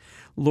prayers.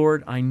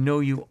 Lord, I know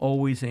you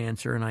always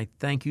answer, and I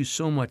thank you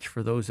so much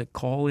for those that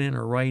call in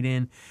or write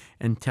in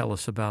and tell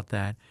us about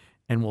that.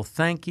 And we'll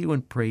thank you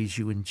and praise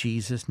you in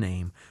Jesus'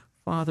 name.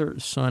 Father,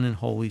 Son, and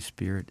Holy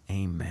Spirit.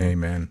 Amen.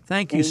 Amen.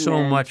 Thank you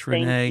so much,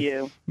 Renee. Thank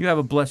you. You have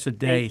a blessed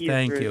day.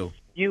 Thank you.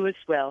 You as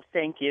well.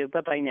 Thank you.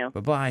 Bye-bye now.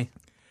 Bye-bye.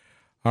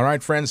 All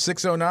right, friends,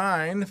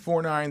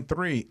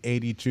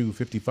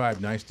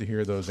 609-493-8255. Nice to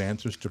hear those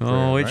answers to prayer.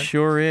 Oh, it right?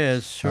 sure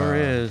is. Sure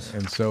is.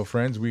 And so,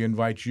 friends, we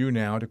invite you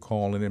now to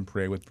call in and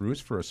pray with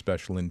Bruce for a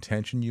special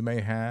intention you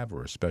may have,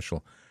 or a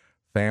special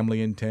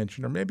family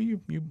intention, or maybe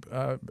you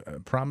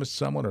promised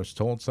someone or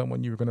told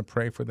someone you were going to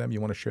pray for them.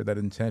 You want to share that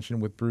intention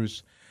with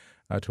Bruce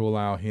to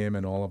allow him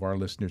and all of our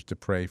listeners to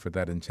pray for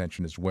that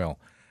intention as well.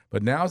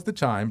 But now's the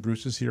time.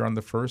 Bruce is here on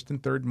the first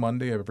and third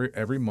Monday of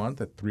every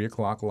month at 3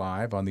 o'clock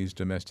live on these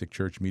domestic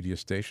church media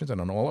stations and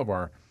on all of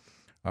our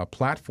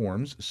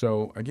platforms.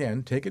 So,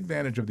 again, take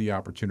advantage of the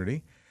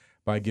opportunity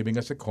by giving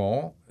us a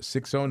call,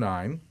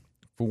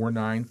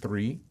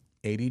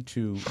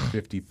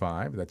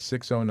 609-493-8255. That's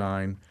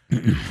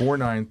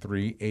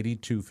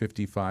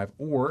 609-493-8255,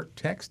 or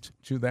text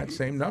to that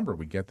same number.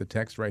 We get the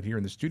text right here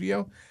in the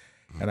studio,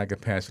 and I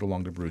could pass it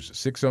along to Bruce.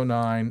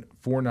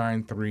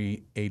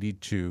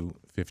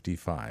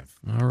 609-493-8255.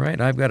 All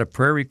right. I've got a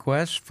prayer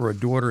request for a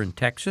daughter in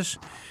Texas.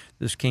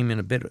 This came in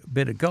a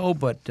bit ago,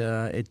 but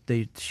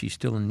she's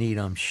still in need,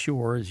 I'm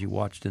sure, as you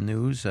watch the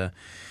news.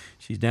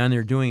 She's down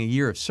there doing a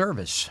year of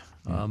service,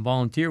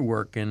 volunteer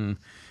work, and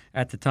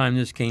at the time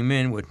this came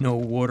in with no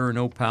water,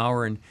 no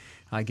power, and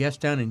I guess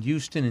down in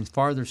Houston and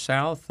farther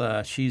south,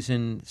 she's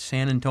in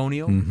San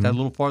Antonio, that a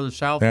little farther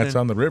south. That's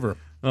on the river.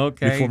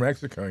 Okay. Before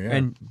Mexico, yeah.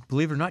 And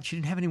believe it or not, she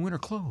didn't have any winter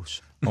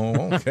clothes.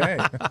 Oh, okay.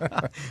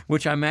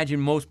 Which I imagine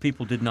most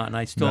people did not. And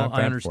I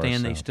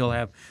understand they still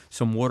have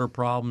some water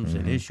problems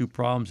and issue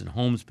problems and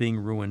homes being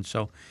ruined.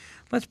 So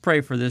let's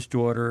pray for this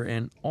daughter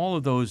and all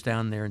of those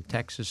down there in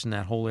Texas and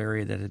that whole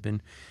area that have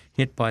been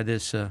hit by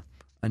this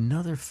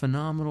another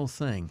phenomenal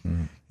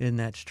thing. Isn't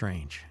that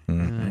strange?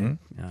 No.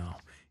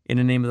 In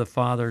the name of the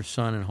Father,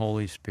 Son, and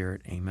Holy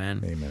Spirit,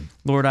 amen. Amen.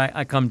 Lord,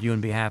 I come to you on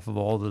behalf of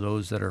all of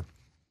those that are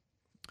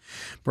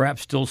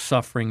perhaps still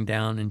suffering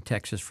down in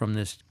Texas from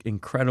this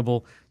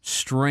incredible,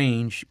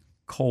 strange,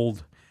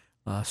 cold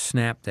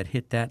snap that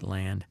hit that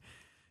land.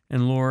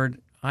 And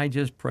Lord, I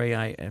just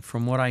pray,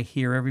 from what I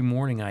hear every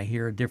morning, I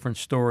hear a different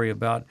story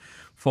about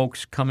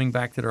folks coming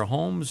back to their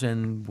homes,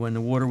 and when the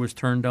water was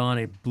turned on,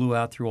 it blew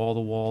out through all the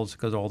walls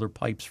because all their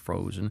pipes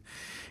froze,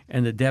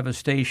 and the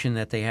devastation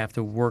that they have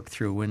to work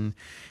through,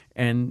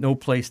 and no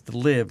place to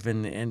live,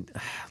 and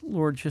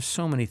Lord, just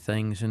so many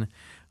things. And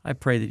I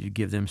pray that you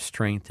give them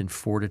strength and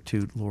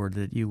fortitude, Lord,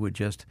 that you would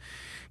just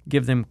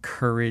give them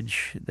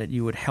courage, that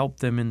you would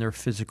help them in their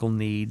physical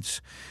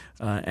needs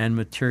and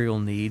material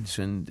needs,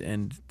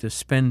 and to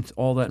spend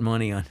all that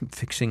money on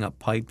fixing up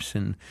pipes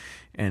and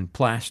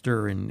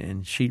plaster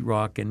and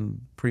sheetrock,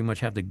 and pretty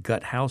much have to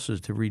gut houses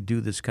to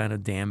redo this kind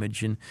of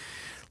damage. And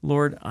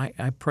Lord,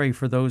 I pray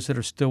for those that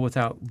are still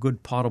without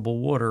good potable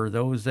water,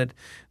 those that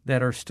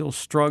are still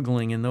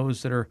struggling, and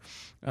those that are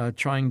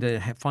trying to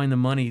find the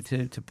money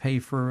to pay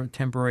for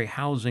temporary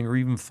housing or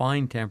even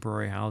find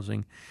temporary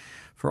housing.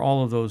 For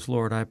all of those,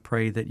 Lord, I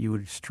pray that you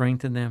would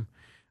strengthen them,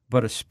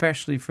 but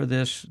especially for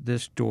this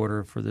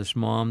daughter, for this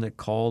mom that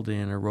called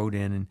in or wrote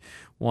in and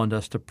wanted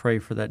us to pray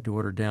for that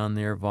daughter down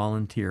there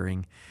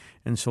volunteering.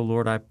 And so,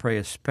 Lord, I pray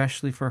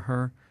especially for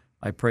her.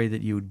 I pray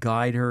that you would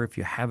guide her if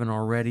you haven't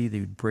already, that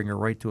you would bring her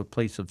right to a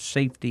place of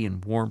safety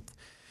and warmth,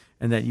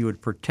 and that you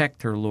would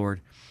protect her,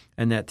 Lord,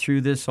 and that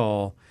through this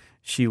all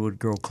she would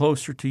grow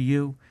closer to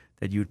you,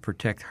 that you would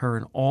protect her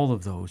and all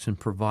of those and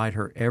provide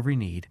her every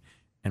need.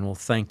 And we'll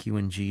thank you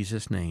in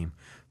Jesus' name,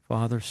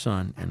 Father,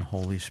 Son, and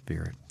Holy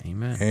Spirit.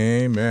 Amen.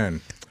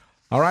 Amen.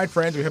 All right,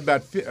 friends, we have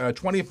about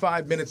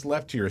 25 minutes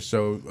left here,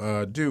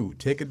 so do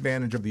take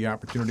advantage of the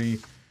opportunity.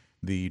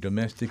 The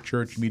Domestic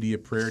Church Media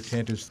Prayer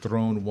Tent is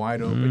thrown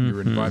wide open.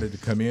 You're invited to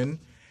come in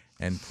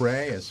and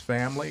pray as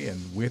family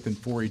and with and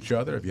for each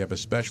other. If you have a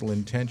special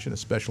intention, a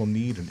special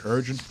need, an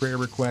urgent prayer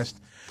request,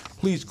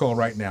 please call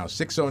right now,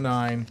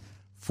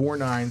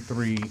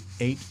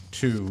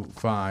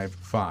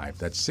 609-493-8255.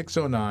 That's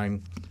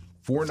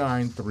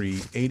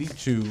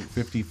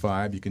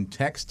 609-493-8255. You can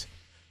text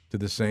to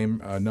the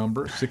same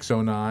number,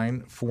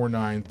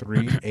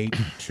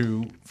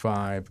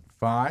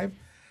 609-493-8255.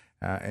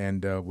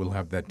 And we'll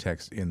have that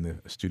text in the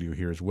studio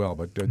here as well.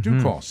 But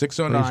do call,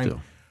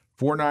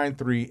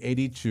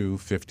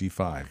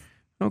 609-493-8255.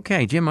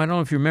 Okay, Jim, I don't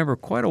know if you remember,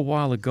 quite a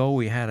while ago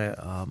we had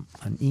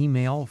an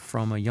email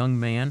from a young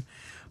man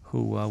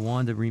who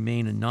wanted to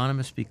remain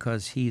anonymous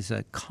because he's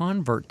a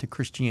convert to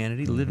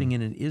Christianity, living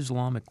in an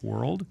Islamic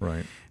world.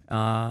 Right.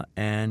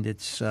 And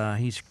it's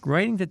he's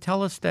writing to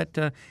tell us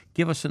that,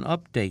 give us an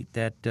update,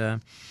 that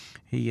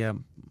he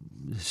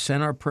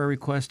sent our prayer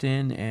request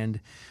in, and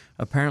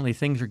apparently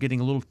things are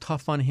getting a little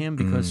tough on him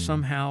because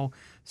somehow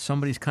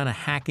somebody's kind of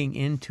hacking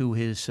into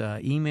his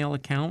email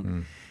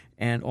account.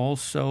 And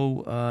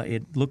also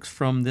it looks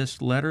from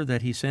this letter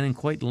that he sent in,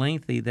 quite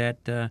lengthy,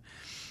 that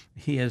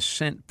he has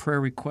sent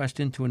prayer request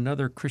into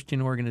another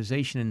Christian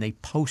organization, and they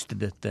posted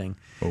the thing.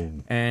 Oh.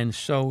 And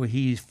so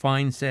he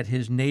finds that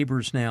his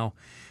neighbors now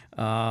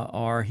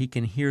he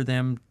can hear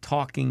them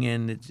talking,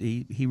 and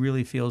he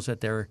really feels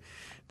that they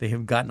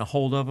have gotten a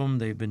hold of him.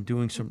 They've been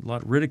doing a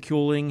lot of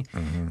ridiculing.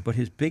 But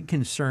his big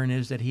concern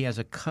is that he has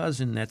a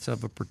cousin that's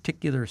of a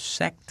particular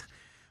sect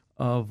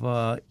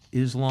of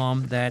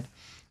Islam that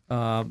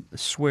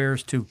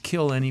swears to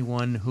kill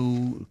anyone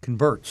who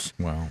converts.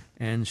 Wow.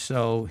 And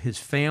so his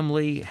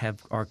family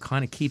are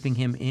kind of keeping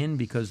him in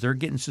because they're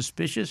getting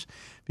suspicious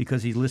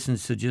because he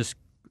listens to just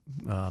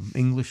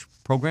English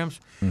programs.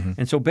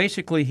 And so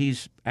basically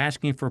he's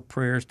asking for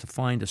prayers to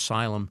find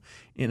asylum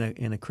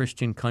in a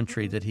Christian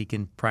country that he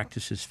can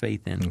practice his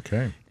faith in.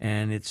 Okay.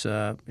 And it's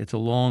a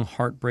long,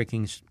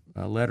 heartbreaking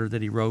letter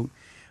that he wrote.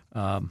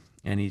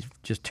 And he's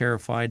just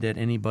terrified that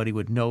anybody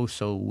would know,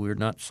 so we're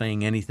not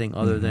saying anything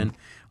other than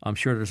I'm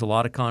sure there's a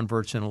lot of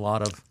converts in a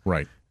lot of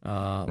a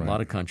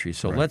lot of countries.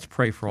 So let's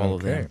pray for all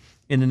of them.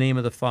 In the name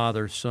of the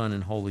Father, Son,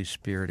 and Holy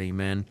Spirit,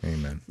 amen.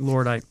 Amen.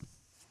 Lord, I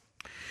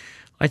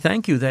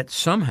thank you that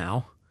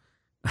somehow,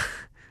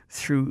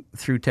 through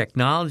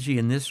technology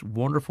and this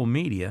wonderful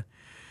media,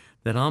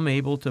 that I'm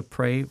able to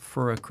pray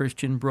for a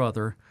Christian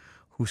brother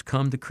who's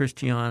come to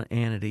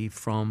Christianity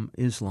from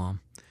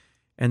Islam,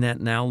 and that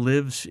now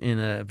lives in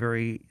a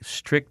very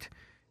strict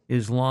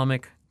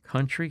Islamic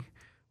country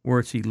where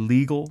it's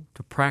illegal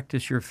to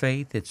practice your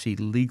faith, it's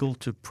illegal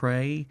to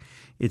pray,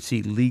 it's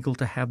illegal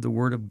to have the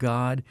Word of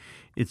God,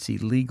 it's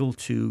illegal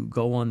to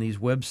go on these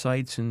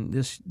websites, and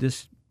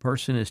this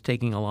person is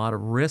taking a lot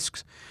of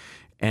risks.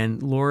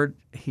 And Lord,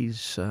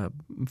 he's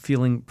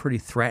feeling pretty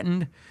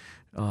threatened.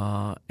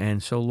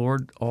 And so,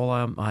 Lord,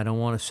 I don't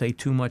want to say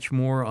too much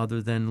more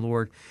other than,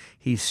 Lord,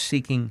 he's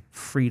seeking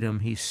freedom.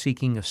 He's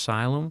seeking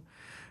asylum.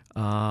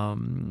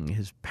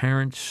 His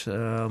parents,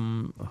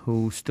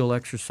 who still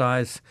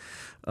exercise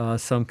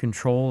some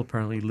control,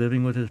 apparently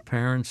living with his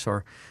parents,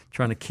 are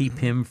trying to keep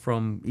him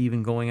from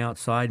even going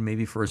outside,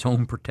 maybe for his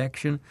own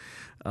protection.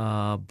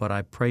 But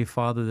I pray,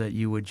 Father, that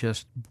you would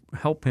just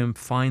help him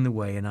find the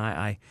way. And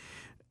I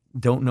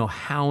don't know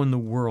how in the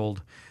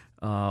world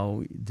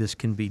this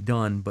can be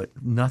done, but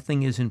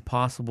nothing is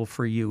impossible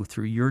for you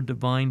through your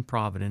divine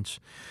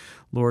providence.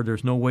 Lord,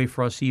 there's no way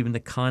for us even to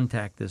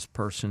contact this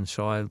person,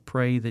 so I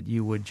pray that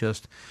you would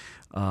just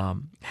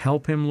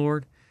help him,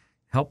 Lord.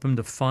 Help him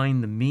to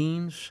find the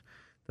means,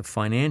 the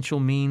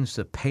financial means,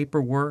 the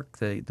paperwork,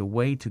 the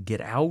way to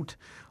get out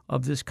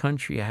of this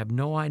country. I have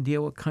no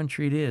idea what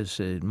country it is.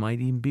 It might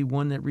even be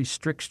one that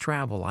restricts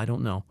travel. I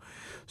don't know.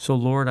 So,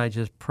 Lord, I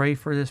just pray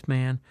for this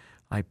man.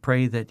 I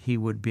pray that he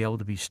would be able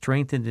to be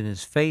strengthened in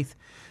his faith,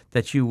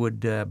 that you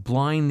would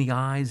blind the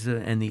eyes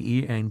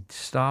and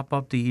stop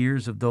up the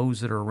ears of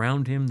those that are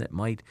around him that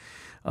might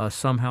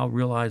somehow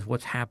realize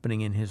what's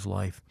happening in his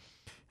life.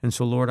 And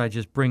so, Lord, I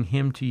just bring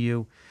him to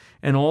you,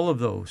 and all of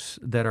those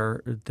that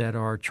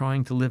are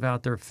trying to live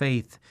out their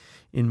faith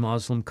in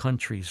Muslim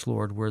countries,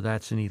 Lord, where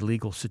that's an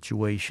illegal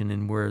situation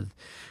and where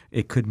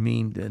it could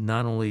mean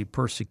not only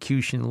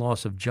persecution,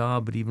 loss of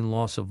job, but even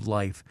loss of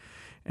life.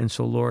 And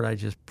so, Lord, I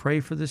just pray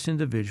for this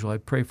individual. I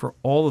pray for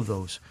all of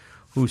those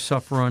who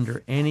suffer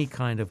under any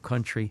kind of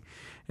country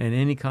and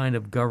any kind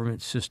of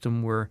government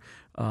system where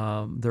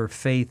their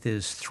faith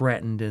is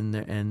threatened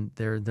and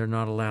they're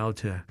not allowed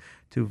to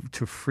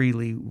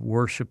freely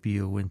worship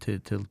you and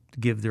to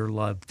give their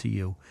love to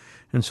you.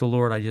 And so,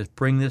 Lord, I just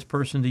bring this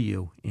person to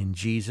you in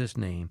Jesus'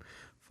 name,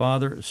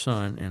 Father,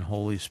 Son, and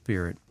Holy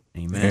Spirit.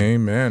 Amen.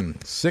 Amen.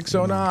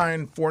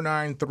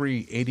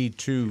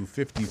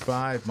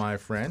 609-493-8255, my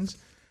friends.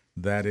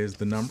 That is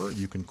the number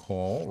you can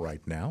call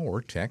right now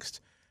or text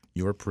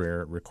your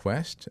prayer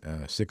request,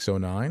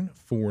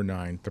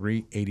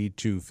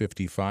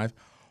 609-493-8255.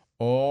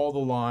 All the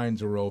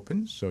lines are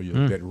open, so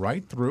you'll get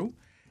right through.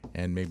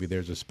 And maybe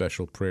there's a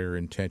special prayer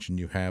intention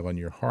you have on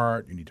your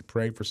heart. You need to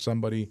pray for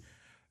somebody,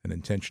 an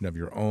intention of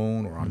your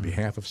own or on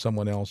behalf of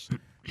someone else.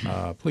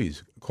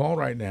 Please call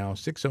right now,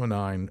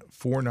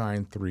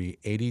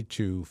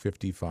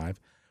 609-493-8255,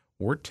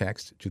 or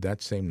text to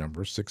that same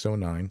number,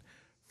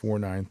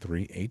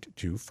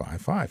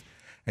 609-493-8255.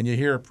 And you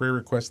hear a prayer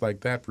request like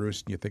that,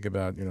 Bruce, and you think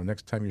about,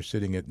 next time you're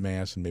sitting at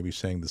Mass and maybe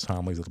saying this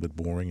homily is a little bit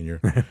boring, and you're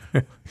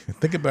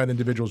think about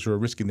individuals who are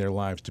risking their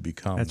lives to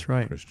become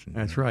Christian.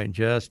 That's right.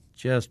 Just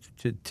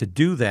to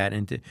do that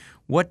and to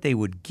what they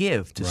would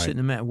give to sit in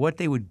the Mass, what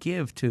they would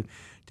give to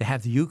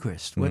have the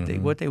Eucharist, what they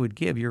would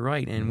give. You're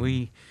right, and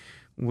we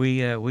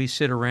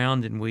sit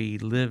around and we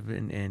live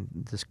in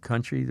this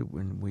country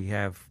when we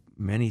have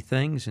many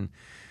things and.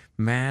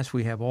 Mass,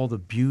 we have all the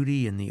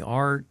beauty and the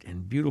art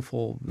and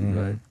beautiful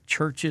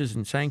churches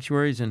and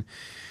sanctuaries, and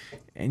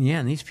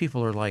these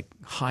people are like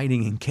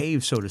hiding in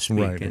caves, so to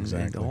speak,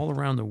 and all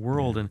around the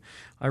world. And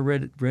I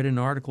read an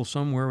article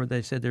somewhere where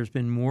they said there's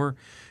been more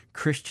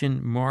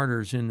Christian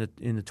martyrs in the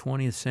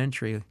 20th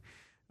century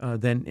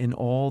than in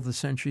all the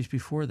centuries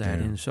before that.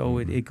 And so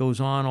it goes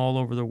on all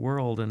over the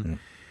world, and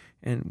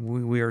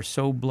we are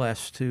so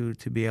blessed to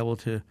be able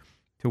to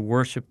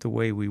worship the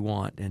way we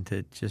want and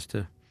to.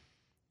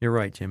 You're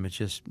right, Jim. It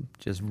just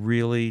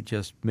really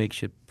just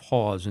makes you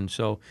pause. And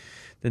so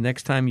the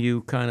next time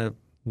you kind of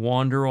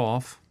wander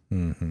off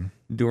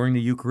during the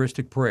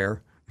Eucharistic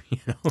prayer,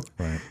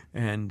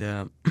 and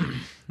so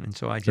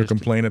I just... Or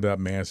complain about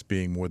Mass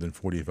being more than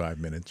 45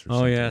 minutes or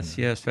something. Oh, yes,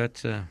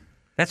 that's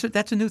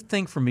a new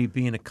thing for me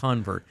being a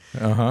convert.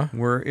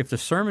 Where if the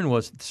sermon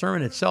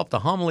itself, the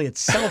homily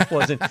itself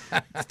wasn't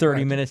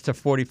 30 minutes to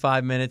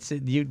 45 minutes,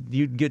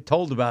 you'd get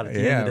told about it at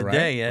the end of the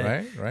day.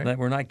 That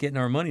we're not getting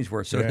our money's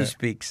worth, so to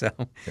speak. So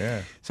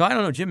I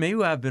don't know, Jim,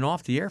 maybe I've been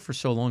off the air for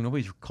so long,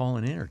 nobody's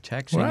calling in or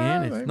texting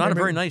in. It's not a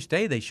very nice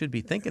day. They should be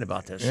thinking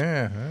about this.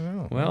 Yeah, I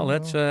know. Well,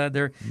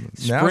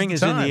 spring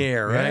is in the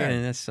air, right?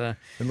 And it's a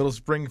little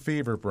spring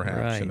fever,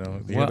 perhaps. Right.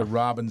 You hear the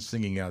robins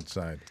singing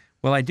outside.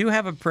 Well, I do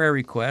have a prayer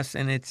request,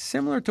 and it's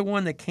similar to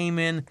one that came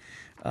in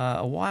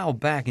a while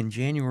back in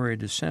January or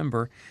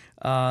December.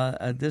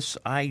 I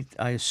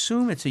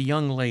assume it's a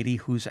young lady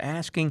who's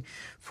asking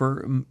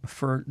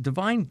for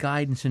divine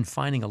guidance in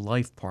finding a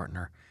life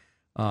partner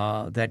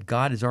that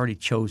God has already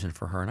chosen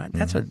for her. And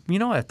that's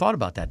I thought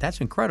about that. That's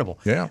incredible.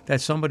 Yeah.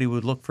 That somebody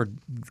would look for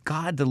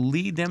God to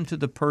lead them to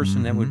the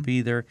person that would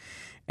be there,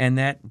 and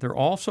that they're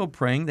also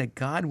praying that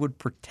God would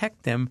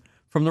protect them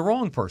from the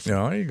wrong person.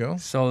 Oh, there you go.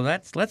 So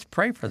let's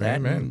pray for that.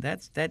 Amen. And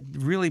that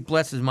really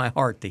blesses my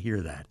heart to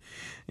hear that.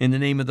 In the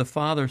name of the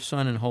Father,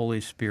 Son, and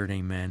Holy Spirit,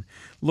 amen.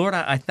 Lord,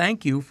 I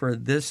thank you for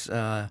this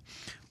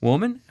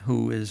woman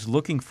who is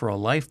looking for a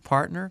life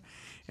partner.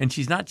 And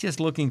she's not just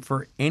looking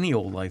for any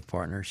old life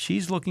partner.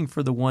 She's looking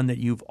for the one that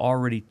you've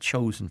already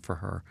chosen for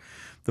her.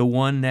 The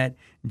one that,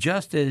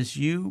 just as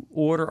you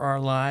order our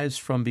lives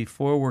from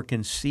before we're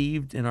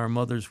conceived in our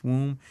mother's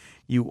womb,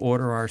 you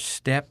order our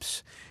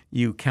steps,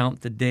 you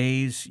count the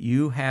days,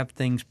 you have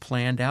things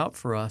planned out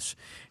for us,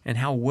 and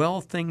how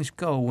well things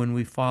go when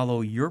we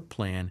follow your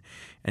plan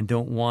and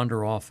don't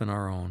wander off in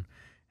our own.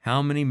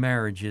 How many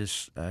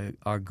marriages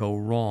go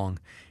wrong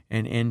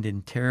and end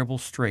in terrible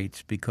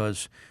straits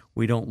because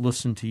we don't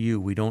listen to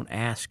you, we don't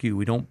ask you,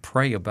 we don't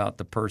pray about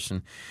the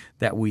person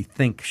that we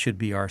think should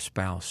be our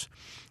spouse.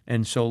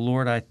 And so,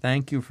 Lord, I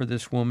thank you for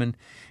this woman,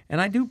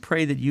 and I do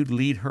pray that you'd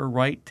lead her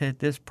right to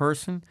this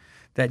person,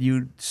 that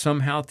you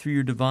somehow through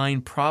your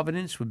divine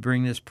providence would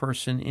bring this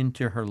person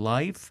into her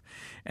life,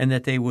 and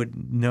that they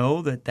would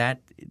know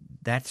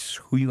that's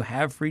who you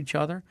have for each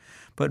other.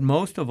 But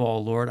most of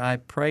all, Lord, I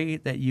pray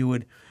that you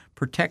would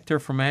protect her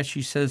from, as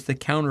she says, the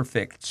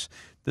counterfeits,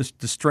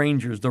 the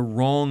strangers, the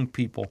wrong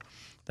people.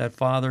 That,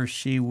 Father,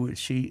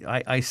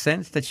 I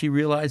sense that she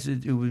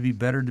realizes it would be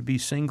better to be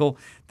single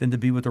than to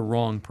be with the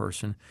wrong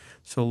person.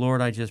 So,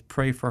 Lord, I just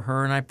pray for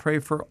her, and I pray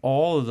for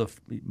all of the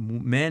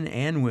men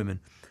and women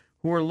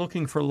who are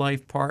looking for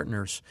life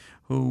partners,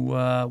 who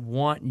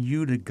want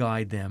you to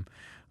guide them,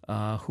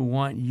 who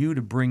want you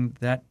to bring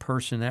that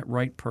person, that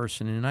right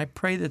person. And I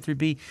pray that there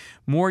be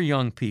more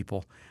young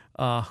people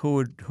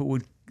who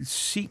would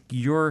seek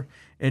your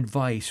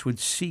advice, would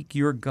seek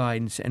your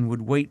guidance, and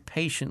would wait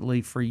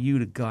patiently for you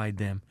to guide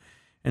them.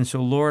 And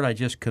so, Lord, I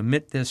just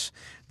commit this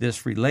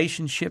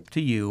relationship to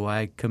you.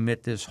 I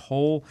commit this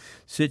whole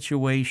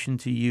situation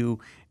to you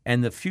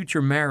and the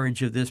future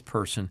marriage of this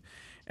person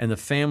and the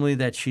family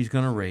that she's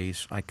going to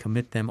raise. I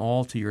commit them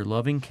all to your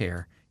loving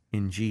care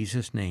in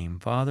Jesus' name,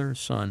 Father,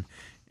 Son,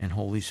 and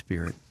Holy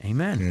Spirit.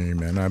 Amen.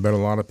 Amen. I bet a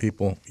lot of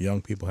people,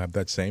 young people, have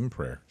that same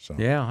prayer. So,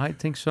 Yeah, I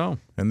think so.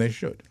 and they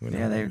should.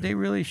 Yeah, they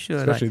really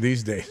should. Especially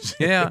these days.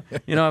 Yeah,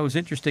 it was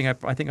interesting.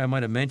 I think I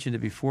might have mentioned it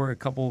before. A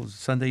couple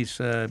Sundays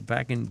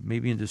back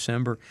maybe in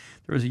December,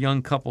 there was a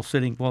young couple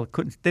sitting. Well,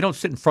 they don't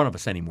sit in front of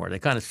us anymore. They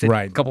kind of sit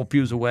Right. a couple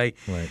pews away.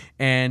 Right.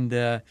 And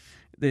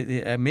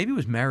maybe it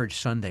was Marriage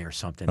Sunday or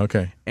something.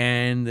 Okay.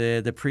 And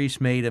the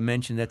priest made a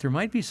mention that there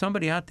might be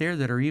somebody out there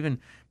that are even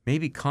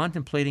maybe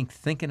contemplating,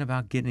 thinking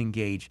about getting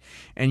engaged.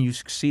 And you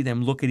see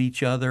them look at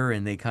each other,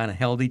 and they kind of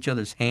held each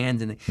other's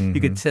hands, and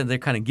you could say they're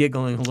kind of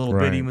giggling a little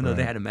bit, Right, even though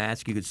they right. had a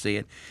mask. You could see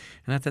it.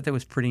 And I thought that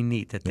was pretty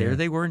neat, that there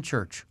they were in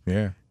church.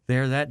 Yeah.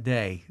 There that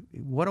day.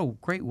 What a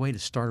great way to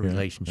start a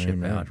relationship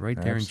Amen. out,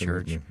 right there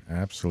Absolutely. in church.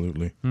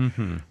 Absolutely.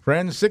 Mm-hmm.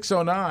 Friends,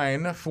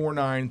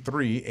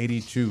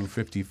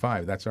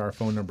 609-493-8255. That's our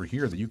phone number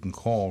here that you can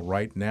call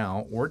right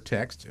now or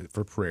text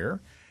for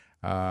prayer.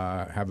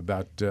 Have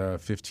about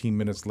 15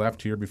 minutes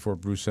left here before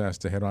Bruce has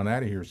to head on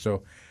out of here.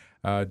 So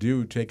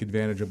do take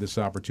advantage of this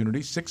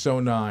opportunity.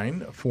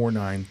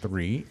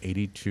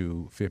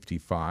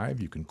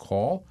 609-493-8255. You can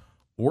call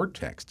or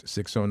text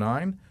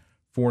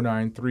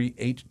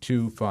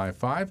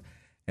 609-493-8255.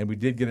 And we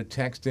did get a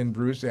text in,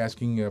 Bruce,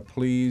 asking,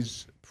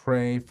 please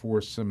pray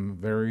for some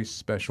very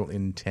special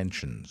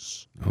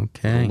intentions.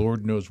 Okay. The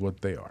Lord knows what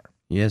they are.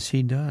 Yes,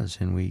 he does.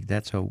 And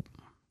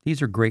these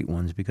are great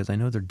ones because I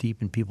know they're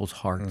deep in people's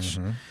hearts.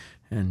 Mm-hmm.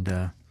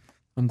 And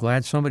I'm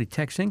glad somebody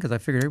texts in because I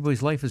figured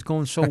everybody's life is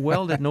going so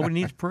well that nobody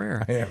needs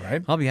prayer. Yeah,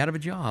 right? I'll be out of a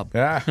job.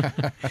 Yeah.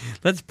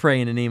 Let's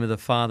pray in the name of the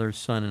Father,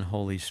 Son, and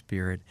Holy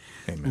Spirit.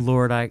 Amen.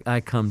 Lord,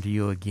 I come to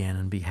you again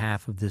on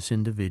behalf of this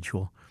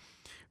individual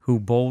who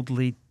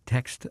boldly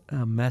text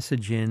a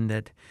message in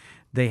that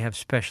they have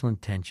special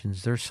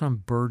intentions. There's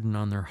some burden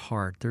on their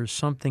heart. There's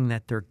something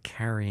that they're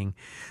carrying.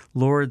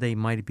 Lord, they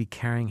might be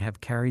have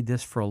carried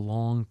this for a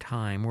long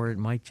time, or it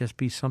might just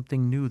be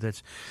something new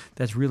that's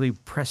really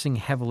pressing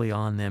heavily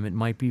on them. It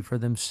might be for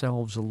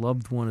themselves, a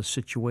loved one, a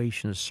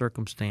situation, a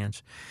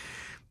circumstance.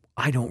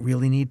 I don't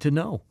really need to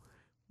know,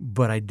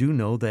 but I do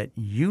know that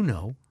you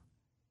know,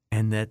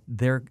 and that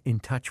they're in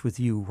touch with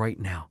you right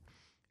now,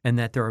 and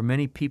that there are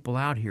many people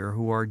out here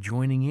who are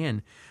joining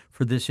in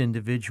for this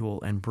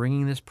individual and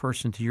bringing this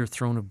person to your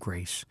throne of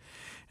grace.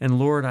 And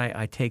Lord,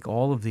 I take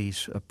all of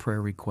these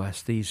prayer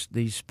requests, these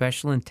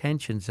special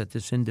intentions that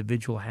this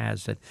individual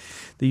has, that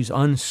these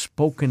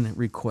unspoken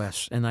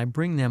requests, and I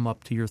bring them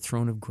up to your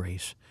throne of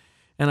grace.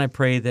 And I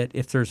pray that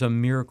if there's a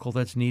miracle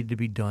that's needed to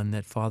be done,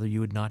 that, Father, you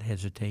would not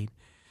hesitate,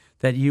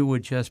 that you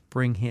would just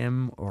bring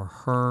him or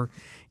her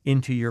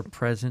into your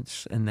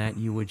presence, and that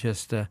you would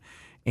just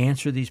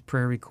answer these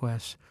prayer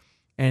requests.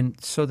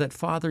 And so that,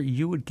 Father,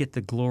 you would get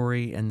the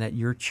glory, and that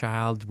your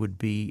child would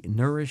be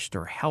nourished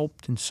or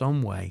helped in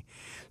some way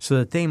so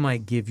that they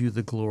might give you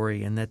the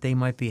glory and that they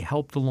might be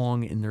helped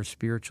along in their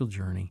spiritual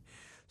journey.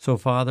 So,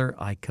 Father,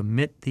 I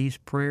commit these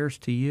prayers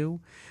to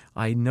you.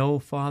 I know,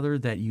 Father,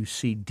 that you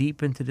see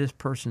deep into this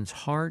person's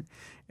heart,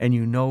 and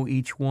you know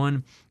each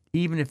one,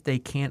 even if they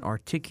can't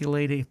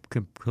articulate it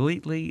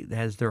completely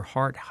as their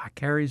heart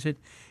carries it.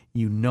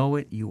 You know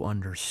it, you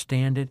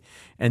understand it,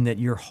 and that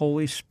your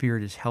Holy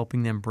Spirit is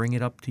helping them bring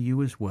it up to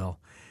you as well.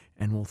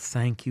 And we'll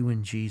thank you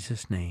in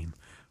Jesus' name.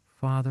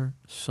 Father,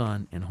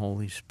 Son, and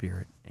Holy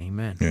Spirit.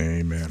 Amen.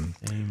 Amen.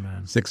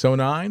 Amen.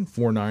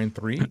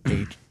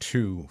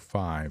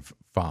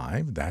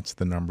 609-493-8255. That's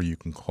the number you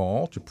can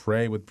call to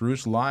pray with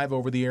Bruce live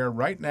over the air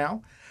right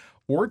now,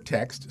 or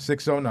text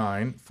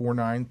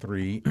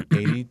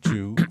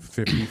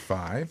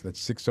 609-493-8255.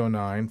 That's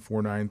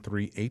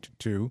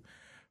 609-493-8255.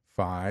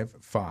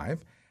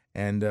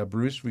 And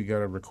Bruce, we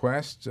got a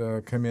request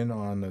come in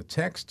on the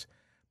text.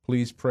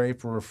 Please pray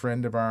for a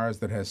friend of ours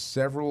that has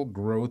several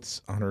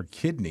growths on her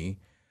kidney.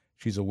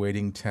 She's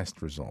awaiting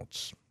test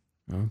results.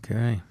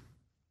 Okay.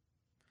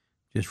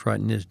 Just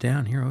writing this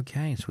down here.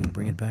 Okay, so we can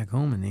bring it back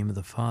home in the name of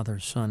the Father,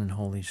 Son, and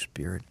Holy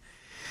Spirit.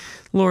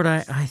 Lord,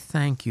 I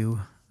thank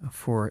you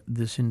for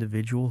this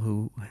individual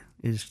who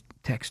is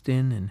text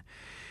in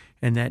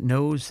and that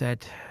knows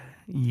that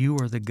you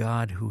are the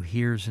God who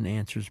hears and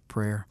answers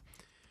prayer.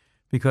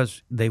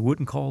 Because they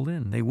wouldn't call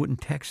in, they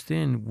wouldn't text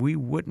in, we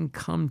wouldn't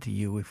come to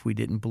you if we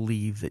didn't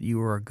believe that you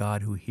are a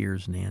God who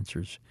hears and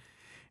answers.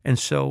 And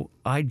so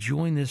I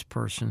join this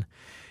person,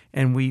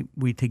 and we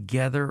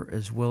together,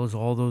 as well as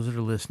all those that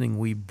are listening,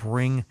 we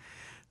bring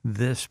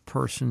this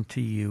person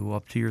to you,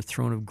 up to your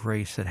throne of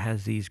grace that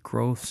has these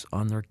growths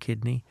on their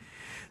kidney.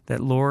 That,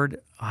 Lord,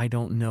 I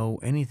don't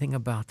know anything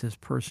about this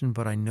person,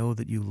 but I know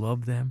that you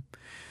love them,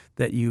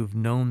 that you've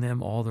known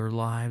them all their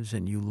lives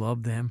and you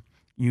love them.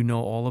 You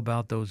know all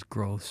about those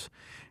growths.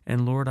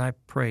 And Lord, I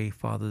pray,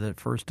 Father, that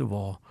first of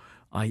all,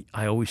 I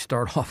always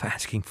start off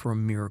asking for a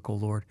miracle,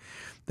 Lord,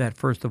 that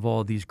first of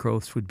all, these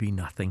growths would be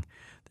nothing.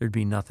 There'd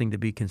be nothing to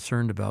be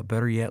concerned about.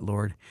 Better yet,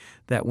 Lord,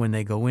 that when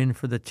they go in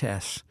for the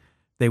tests,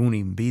 they won't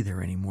even be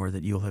there anymore,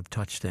 that you'll have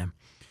touched them.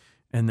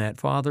 And that,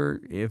 Father,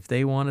 if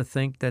they want to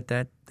think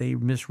that they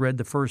misread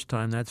the first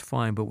time, that's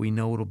fine, but we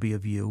know it'll be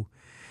of you.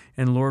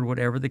 And Lord,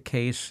 whatever the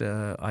case,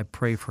 I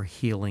pray for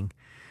healing.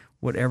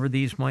 Whatever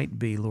these might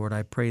be, Lord,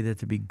 I pray that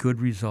there be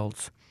good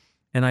results.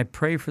 And I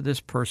pray for this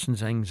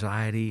person's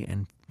anxiety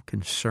and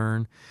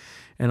concern.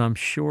 And I'm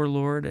sure,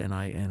 Lord, and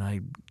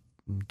I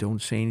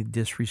don't say any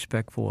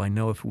disrespectful. I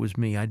know if it was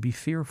me, I'd be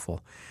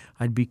fearful.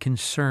 I'd be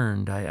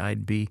concerned.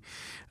 I'd be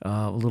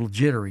a little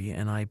jittery.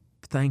 And I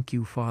thank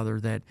you, Father,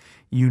 that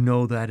you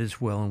know that as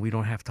well, and we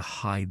don't have to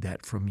hide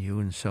that from you.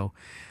 And so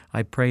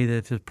I pray that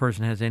if this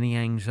person has any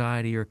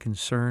anxiety or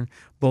concern,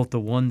 both the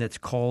one that's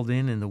called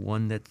in and the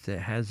one that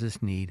has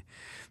this need,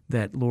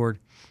 that, Lord,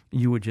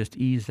 you would just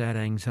ease that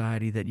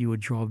anxiety, that you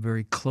would draw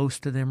very close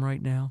to them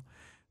right now,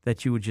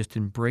 that you would just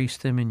embrace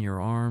them in your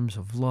arms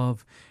of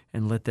love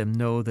and let them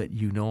know that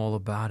you know all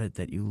about it,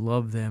 that you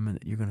love them, and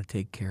that you're going to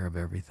take care of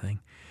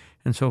everything.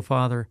 And so,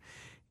 Father,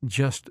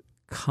 just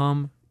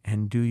come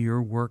and do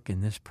your work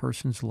in this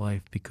person's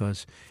life,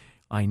 because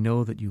I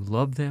know that you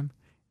love them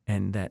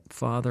and that,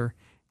 Father,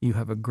 you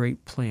have a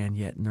great plan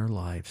yet in their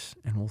lives.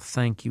 And we'll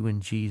thank you in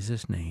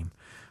Jesus' name.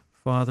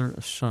 Father,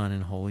 Son,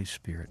 and Holy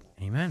Spirit.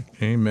 Amen.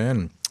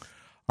 Amen.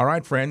 All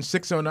right, friends,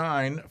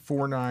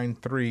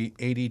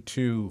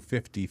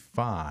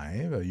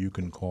 609-493-8255. You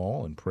can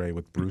call and pray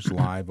with Bruce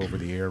live over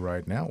the air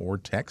right now, or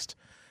text.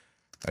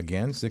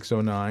 Again,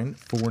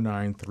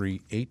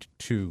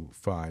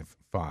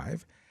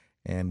 609-493-8255.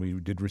 And we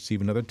did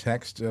receive another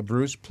text.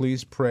 Bruce,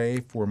 please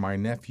pray for my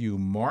nephew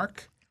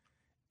Mark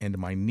and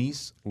my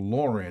niece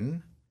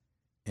Lauren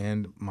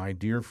and my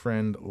dear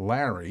friend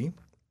Larry.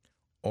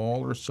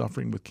 All are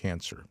suffering with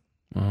cancer.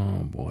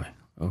 Oh, boy.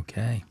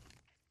 Okay.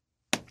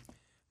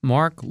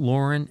 Mark,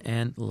 Lauren,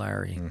 and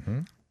Larry. Mm-hmm.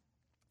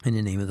 In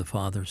the name of the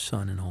Father,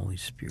 Son, and Holy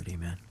Spirit,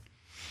 amen.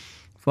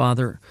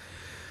 Father,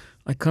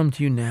 I come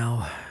to you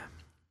now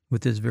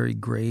with this very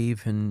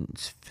grave and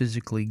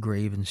physically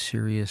grave and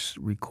serious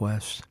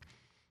request.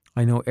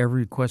 I know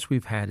every request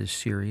we've had is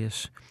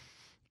serious,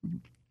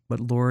 but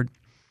Lord,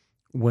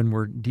 when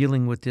we're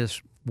dealing with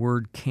this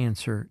word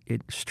cancer,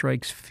 it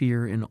strikes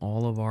fear in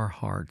all of our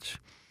hearts.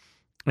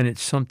 And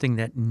it's something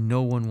that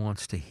no one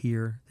wants to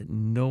hear, that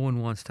no one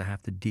wants to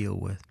have to deal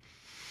with.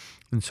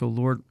 And so,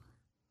 Lord,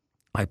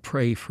 I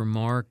pray for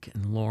Mark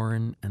and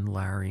Lauren and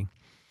Larry.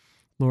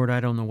 Lord, I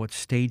don't know what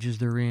stages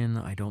they're in.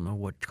 I don't know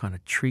what kind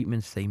of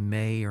treatments they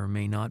may or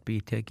may not be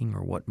taking,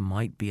 or what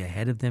might be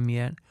ahead of them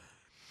yet.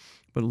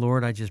 But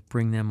Lord, I just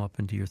bring them up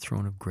into your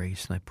throne of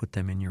grace, and I put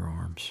them in your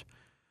arms.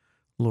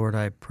 Lord,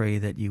 I pray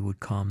that you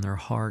would calm their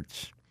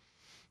hearts,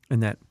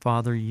 and that,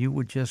 Father, you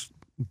would just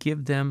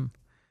give them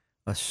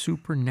a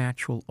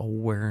supernatural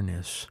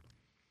awareness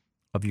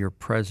of your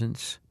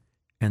presence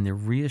and the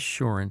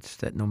reassurance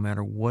that no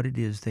matter what it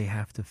is they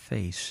have to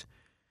face,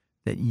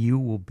 that you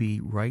will be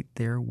right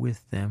there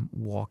with them,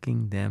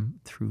 walking them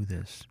through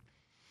this.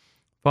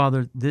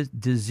 Father, this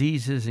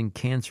diseases and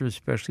cancer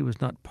especially was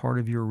not part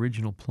of your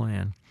original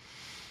plan.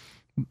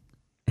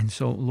 And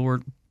so,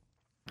 Lord,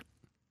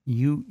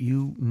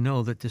 you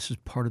know that this is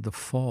part of the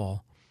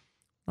fall,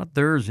 not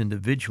theirs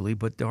individually,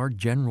 but our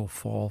general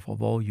fall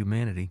of all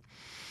humanity.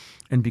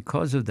 And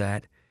because of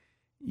that,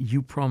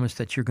 you promise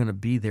that you're going to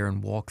be there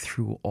and walk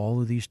through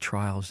all of these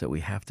trials that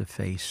we have to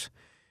face.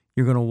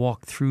 You're going to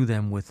walk through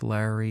them with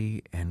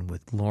Larry and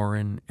with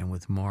Lauren and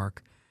with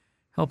Mark.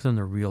 Help them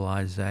to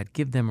realize that.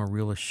 Give them a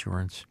real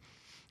assurance.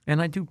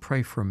 And I do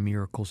pray for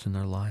miracles in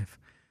their life,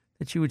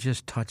 that you would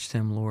just touch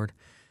them, Lord,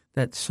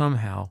 that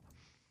somehow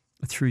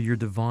through your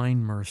divine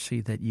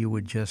mercy that you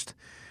would just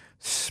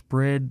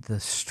spread the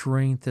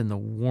strength and the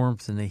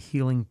warmth and the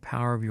healing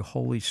power of your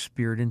Holy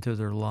Spirit into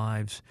their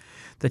lives,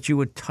 that you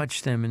would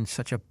touch them in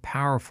such a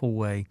powerful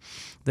way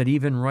that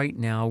even right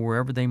now,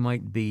 wherever they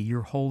might be,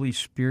 your Holy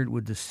Spirit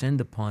would descend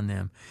upon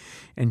them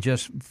and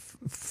just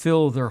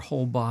fill their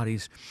whole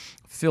bodies,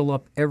 fill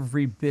up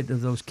every bit of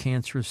those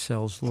cancerous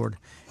cells, Lord.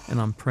 And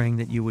I'm praying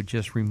that you would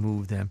just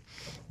remove them,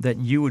 that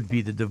you would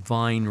be the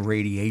divine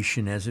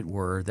radiation, as it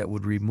were, that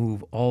would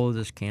remove all of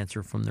this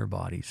cancer from their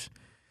bodies.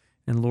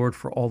 And Lord,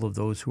 for all of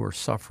those who are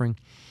suffering,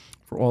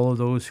 for all of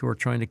those who are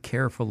trying to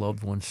care for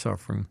loved ones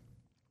suffering,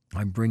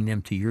 I bring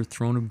them to your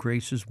throne of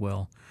grace as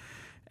well,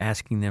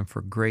 asking them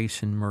for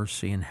grace and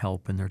mercy and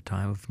help in their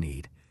time of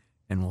need.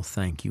 And we'll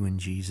thank you in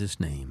Jesus'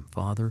 name,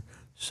 Father,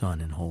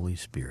 Son, and Holy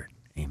Spirit.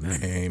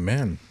 Amen.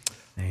 Amen.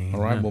 Amen.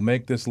 All right, we'll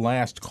make this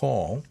last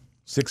call,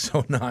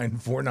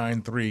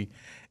 609-493-8255.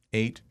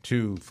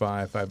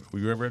 800-493-8255. Were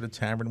you ever at a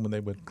tavern when they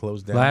would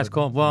close down? Last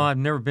call. Well, I've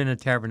never been to a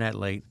tavern that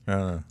late.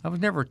 Uh, I was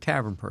never a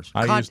tavern person.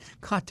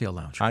 Cocktail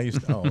lounge. I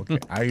used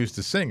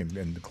to sing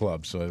in the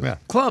club. So Yeah.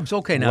 Clubs,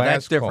 okay, now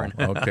that's different.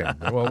 Call. Okay.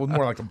 Well, it was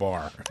more like a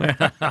bar.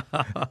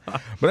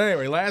 But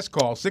anyway, last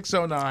call,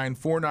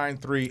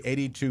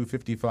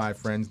 609-493-8255,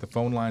 friends. The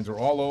phone lines are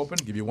all open.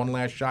 Give you one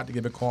last shot to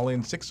give a call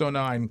in,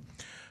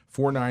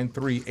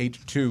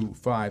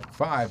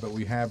 609-493-8255. But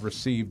we have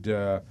received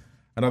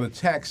another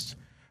text.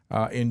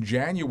 In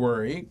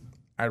January,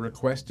 I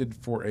requested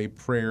for a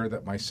prayer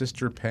that my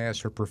sister pass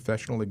her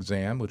professional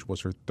exam, which was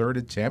her third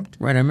attempt.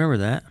 Right, I remember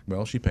that.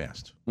 Well, she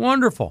passed.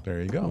 Wonderful.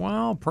 There you go.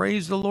 Wow,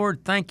 praise the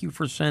Lord. Thank you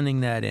for sending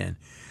that in.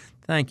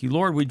 Thank you,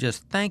 Lord. We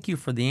just thank you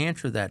for the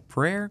answer to that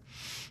prayer.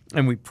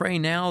 And we pray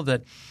now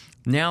that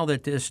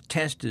this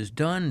test is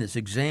done, this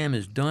exam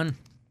is done,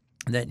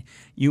 that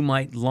you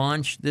might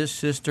launch this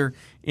sister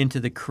into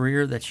the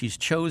career that she's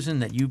chosen,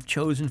 that you've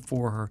chosen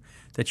for her,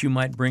 that you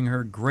might bring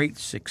her great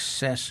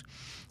success,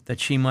 that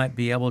she might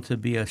be able to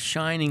be a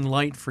shining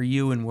light for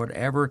you in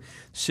whatever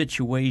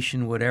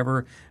situation,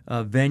 whatever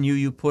venue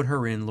you put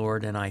her in,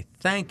 Lord. And I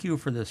thank you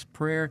for this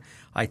prayer.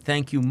 I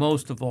thank you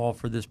most of all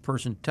for this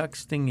person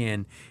texting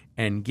in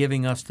and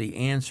giving us the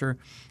answer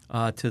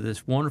to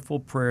this wonderful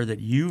prayer that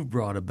you've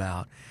brought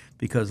about.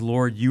 Because,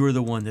 Lord, you are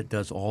the one that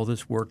does all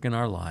this work in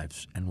our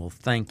lives, and we'll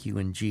thank you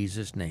in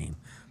Jesus' name.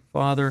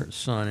 Father,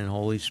 Son, and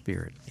Holy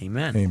Spirit.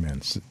 Amen.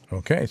 Amen.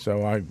 Okay,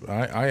 so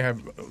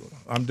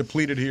I'm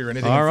depleted here.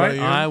 Anything all in front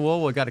right, of you?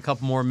 We've got a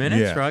couple more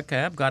minutes. Yeah.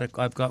 Okay, I've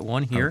got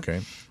one here.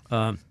 Okay.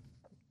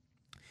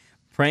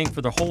 Praying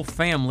for the whole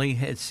family.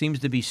 It seems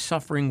to be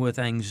suffering with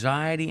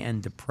anxiety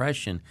and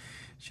depression.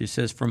 She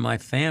says, for my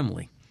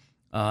family.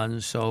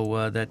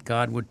 So that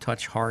God would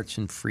touch hearts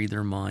and free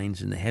their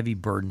minds and the heavy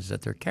burdens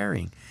that they're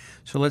carrying.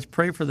 So let's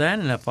pray for that.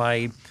 And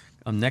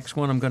next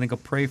one, I'm going to go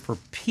pray for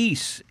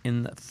peace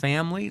in the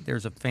family.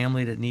 There's a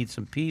family that needs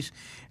some peace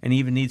and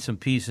even needs some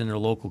peace in their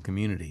local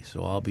community.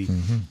 So I'll be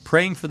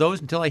praying for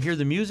those until I hear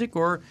the music,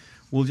 or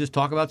we'll just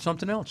talk about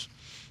something else.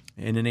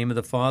 In the name of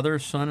the Father,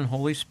 Son, and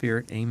Holy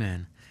Spirit,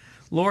 amen.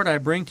 Lord, I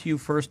bring to you,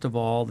 first of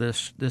all,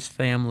 this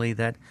family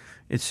that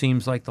it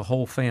seems like the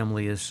whole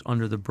family is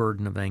under the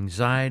burden of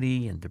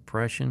anxiety and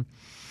depression.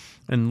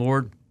 And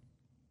Lord,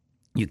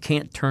 you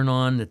can't turn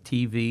on the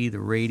TV,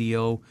 the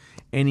radio,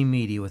 any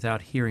media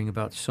without hearing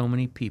about so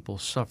many people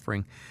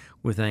suffering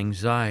with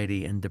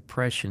anxiety and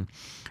depression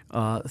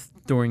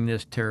during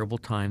this terrible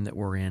time that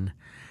we're in.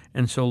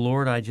 And so,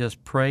 Lord, I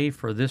just pray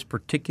for this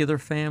particular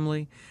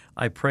family.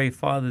 I pray,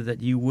 Father,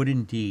 that you would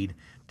indeed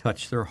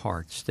touch their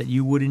hearts, that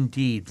you would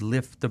indeed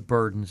lift the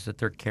burdens that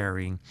they're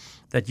carrying,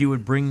 that you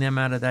would bring them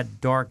out of that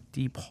dark,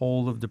 deep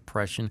hole of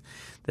depression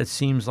that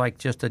seems like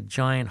just a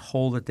giant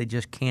hole that they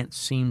just can't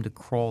seem to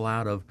crawl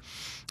out of.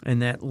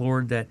 And that,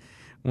 Lord, that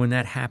when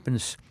that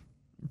happens,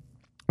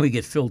 we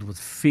get filled with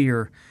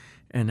fear,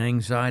 and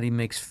anxiety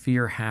makes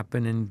fear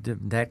happen, and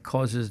that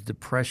causes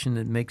depression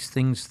that makes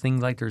things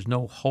like there's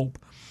no hope.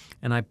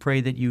 And I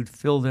pray that you'd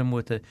fill them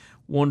with a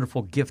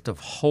wonderful gift of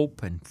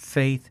hope and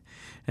faith,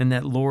 and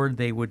that, Lord,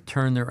 they would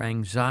turn their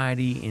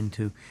anxiety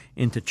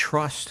into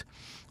trust,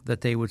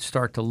 that they would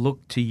start to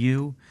look to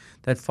you,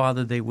 that,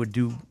 Father, they would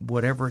do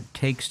whatever it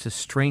takes to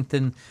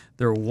strengthen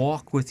their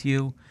walk with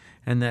you,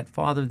 and that,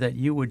 Father, that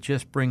you would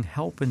just bring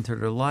help into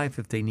their life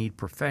if they need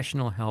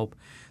professional help,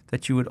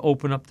 that you would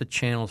open up the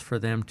channels for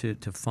them to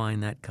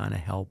find that kind of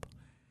help.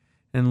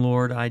 And,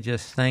 Lord, I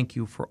just thank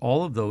you for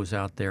all of those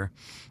out there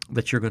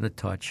that you're going to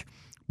touch.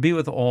 Be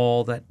with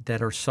all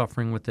that are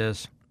suffering with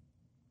this.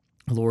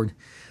 Lord,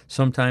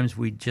 sometimes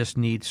we just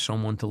need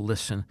someone to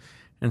listen.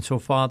 And so,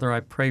 Father, I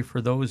pray for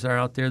those that are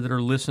out there that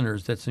are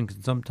listeners that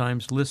can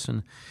sometimes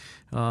listen.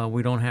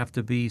 We don't have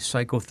to be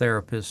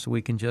psychotherapists.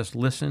 We can just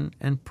listen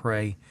and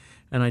pray.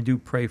 And I do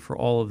pray for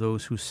all of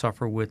those who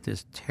suffer with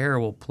this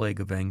terrible plague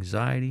of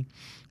anxiety.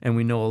 And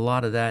we know a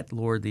lot of that,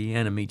 Lord, the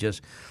enemy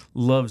just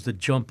loves to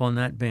jump on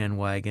that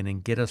bandwagon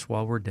and get us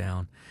while we're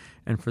down.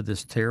 And for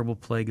this terrible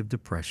plague of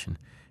depression.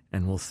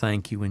 And we'll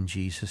thank you in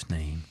Jesus'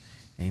 name.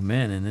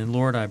 Amen. And then,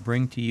 Lord, I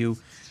bring to you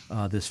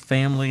this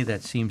family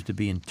that seems to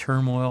be in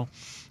turmoil.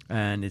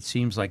 And it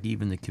seems like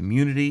even the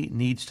community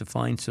needs to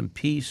find some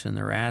peace. And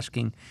they're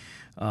asking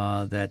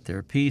that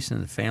their peace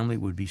and the family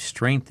would be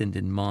strengthened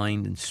in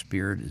mind and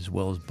spirit as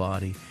well as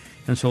body.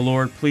 And so,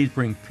 Lord, please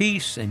bring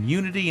peace and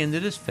unity into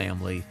this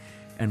family,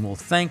 and we'll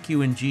thank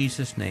you in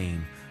Jesus'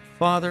 name.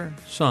 Father,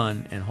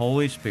 Son, and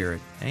Holy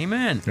Spirit.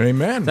 Amen.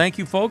 Amen. Thank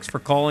you, folks, for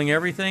calling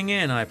everything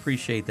in. I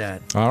appreciate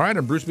that. All right,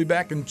 and Bruce will be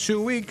back in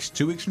 2 weeks,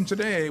 2 weeks from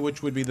today,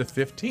 which would be the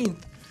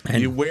 15th.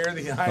 And you wear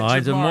the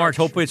Ides of March.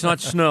 Hopefully it's not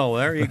snow.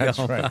 There you That's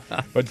go. Right.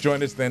 But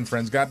join us then,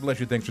 friends. God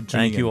bless you. Thanks for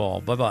tuning in. Thank you all.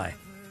 Bye-bye.